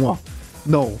designs, mwah.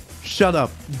 No, shut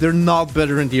up. They're not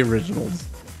better than the originals.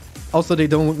 Also, they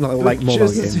don't look like mobile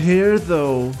games. Jess's hair,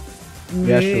 though.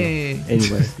 Yeah, sure.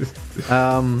 Anyway.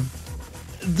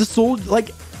 The soul,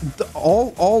 like...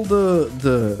 all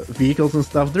the vehicles and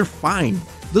stuff, they're fine.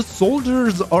 The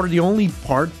soldiers are the only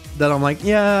part that I'm like,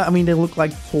 yeah, I mean, they look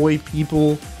like toy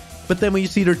people. But then when you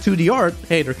see their 2D art,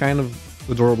 hey, they're kind of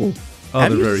adorable. Oh,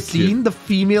 Have they're you very seen cute. the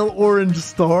female Orange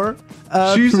Star?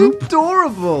 She's troop?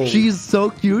 adorable. She's so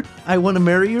cute. I want to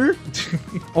marry her.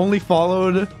 Only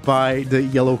followed by the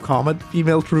Yellow Comet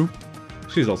female troop.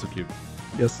 She's also cute.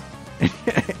 Yes.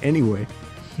 Anyway.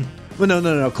 But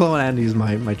no. Clone Andy is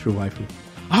my true waifu.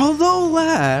 Although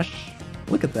Lash,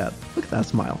 look at that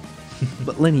smile.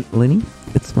 But Lenny,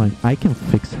 it's fine. I can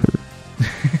fix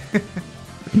her.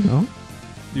 You know?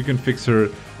 You can fix her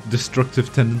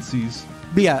destructive tendencies.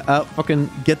 But yeah, fucking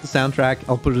get the soundtrack.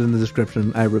 I'll put it in the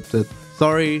description. I ripped it.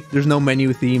 Sorry, there's no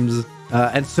menu themes,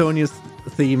 and Sonja's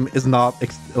theme is not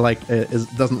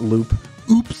doesn't loop.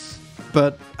 Oops.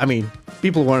 But I mean,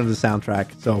 people wanted the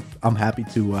soundtrack, so I'm happy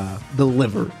to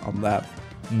deliver on that.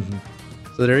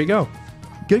 So there you go.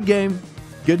 Good game,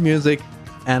 good music,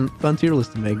 and fun tier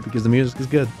list to make because the music is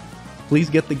good. Please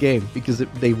get the game because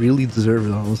they really deserve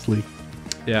it, honestly.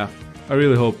 Yeah, I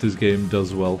really hope this game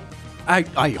does well. I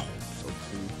hope so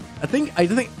too. I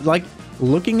think like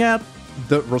looking at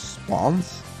the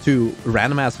response to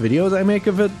random ass videos I make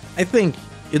of it, I think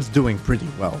it's doing pretty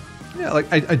well. Yeah,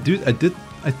 like I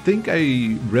think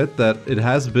I read that it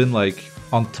has been like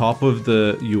on top of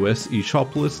the US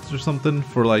eShop list or something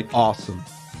for like Awesome.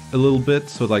 a little bit,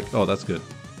 so like, oh, that's good.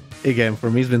 Again, for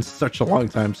me, it's been such a long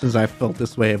time since I felt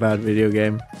this way about a video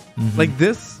game. Like,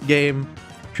 this game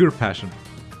Pure passion.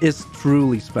 is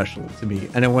truly special to me,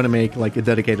 and I want to make like a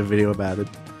dedicated video about it,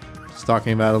 just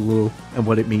talking about it a little and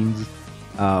what it means.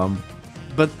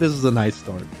 But this is a nice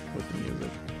start with the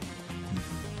music.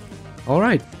 All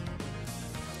right,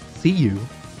 see you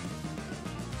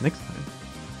next time.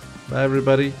 Bye,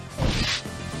 everybody.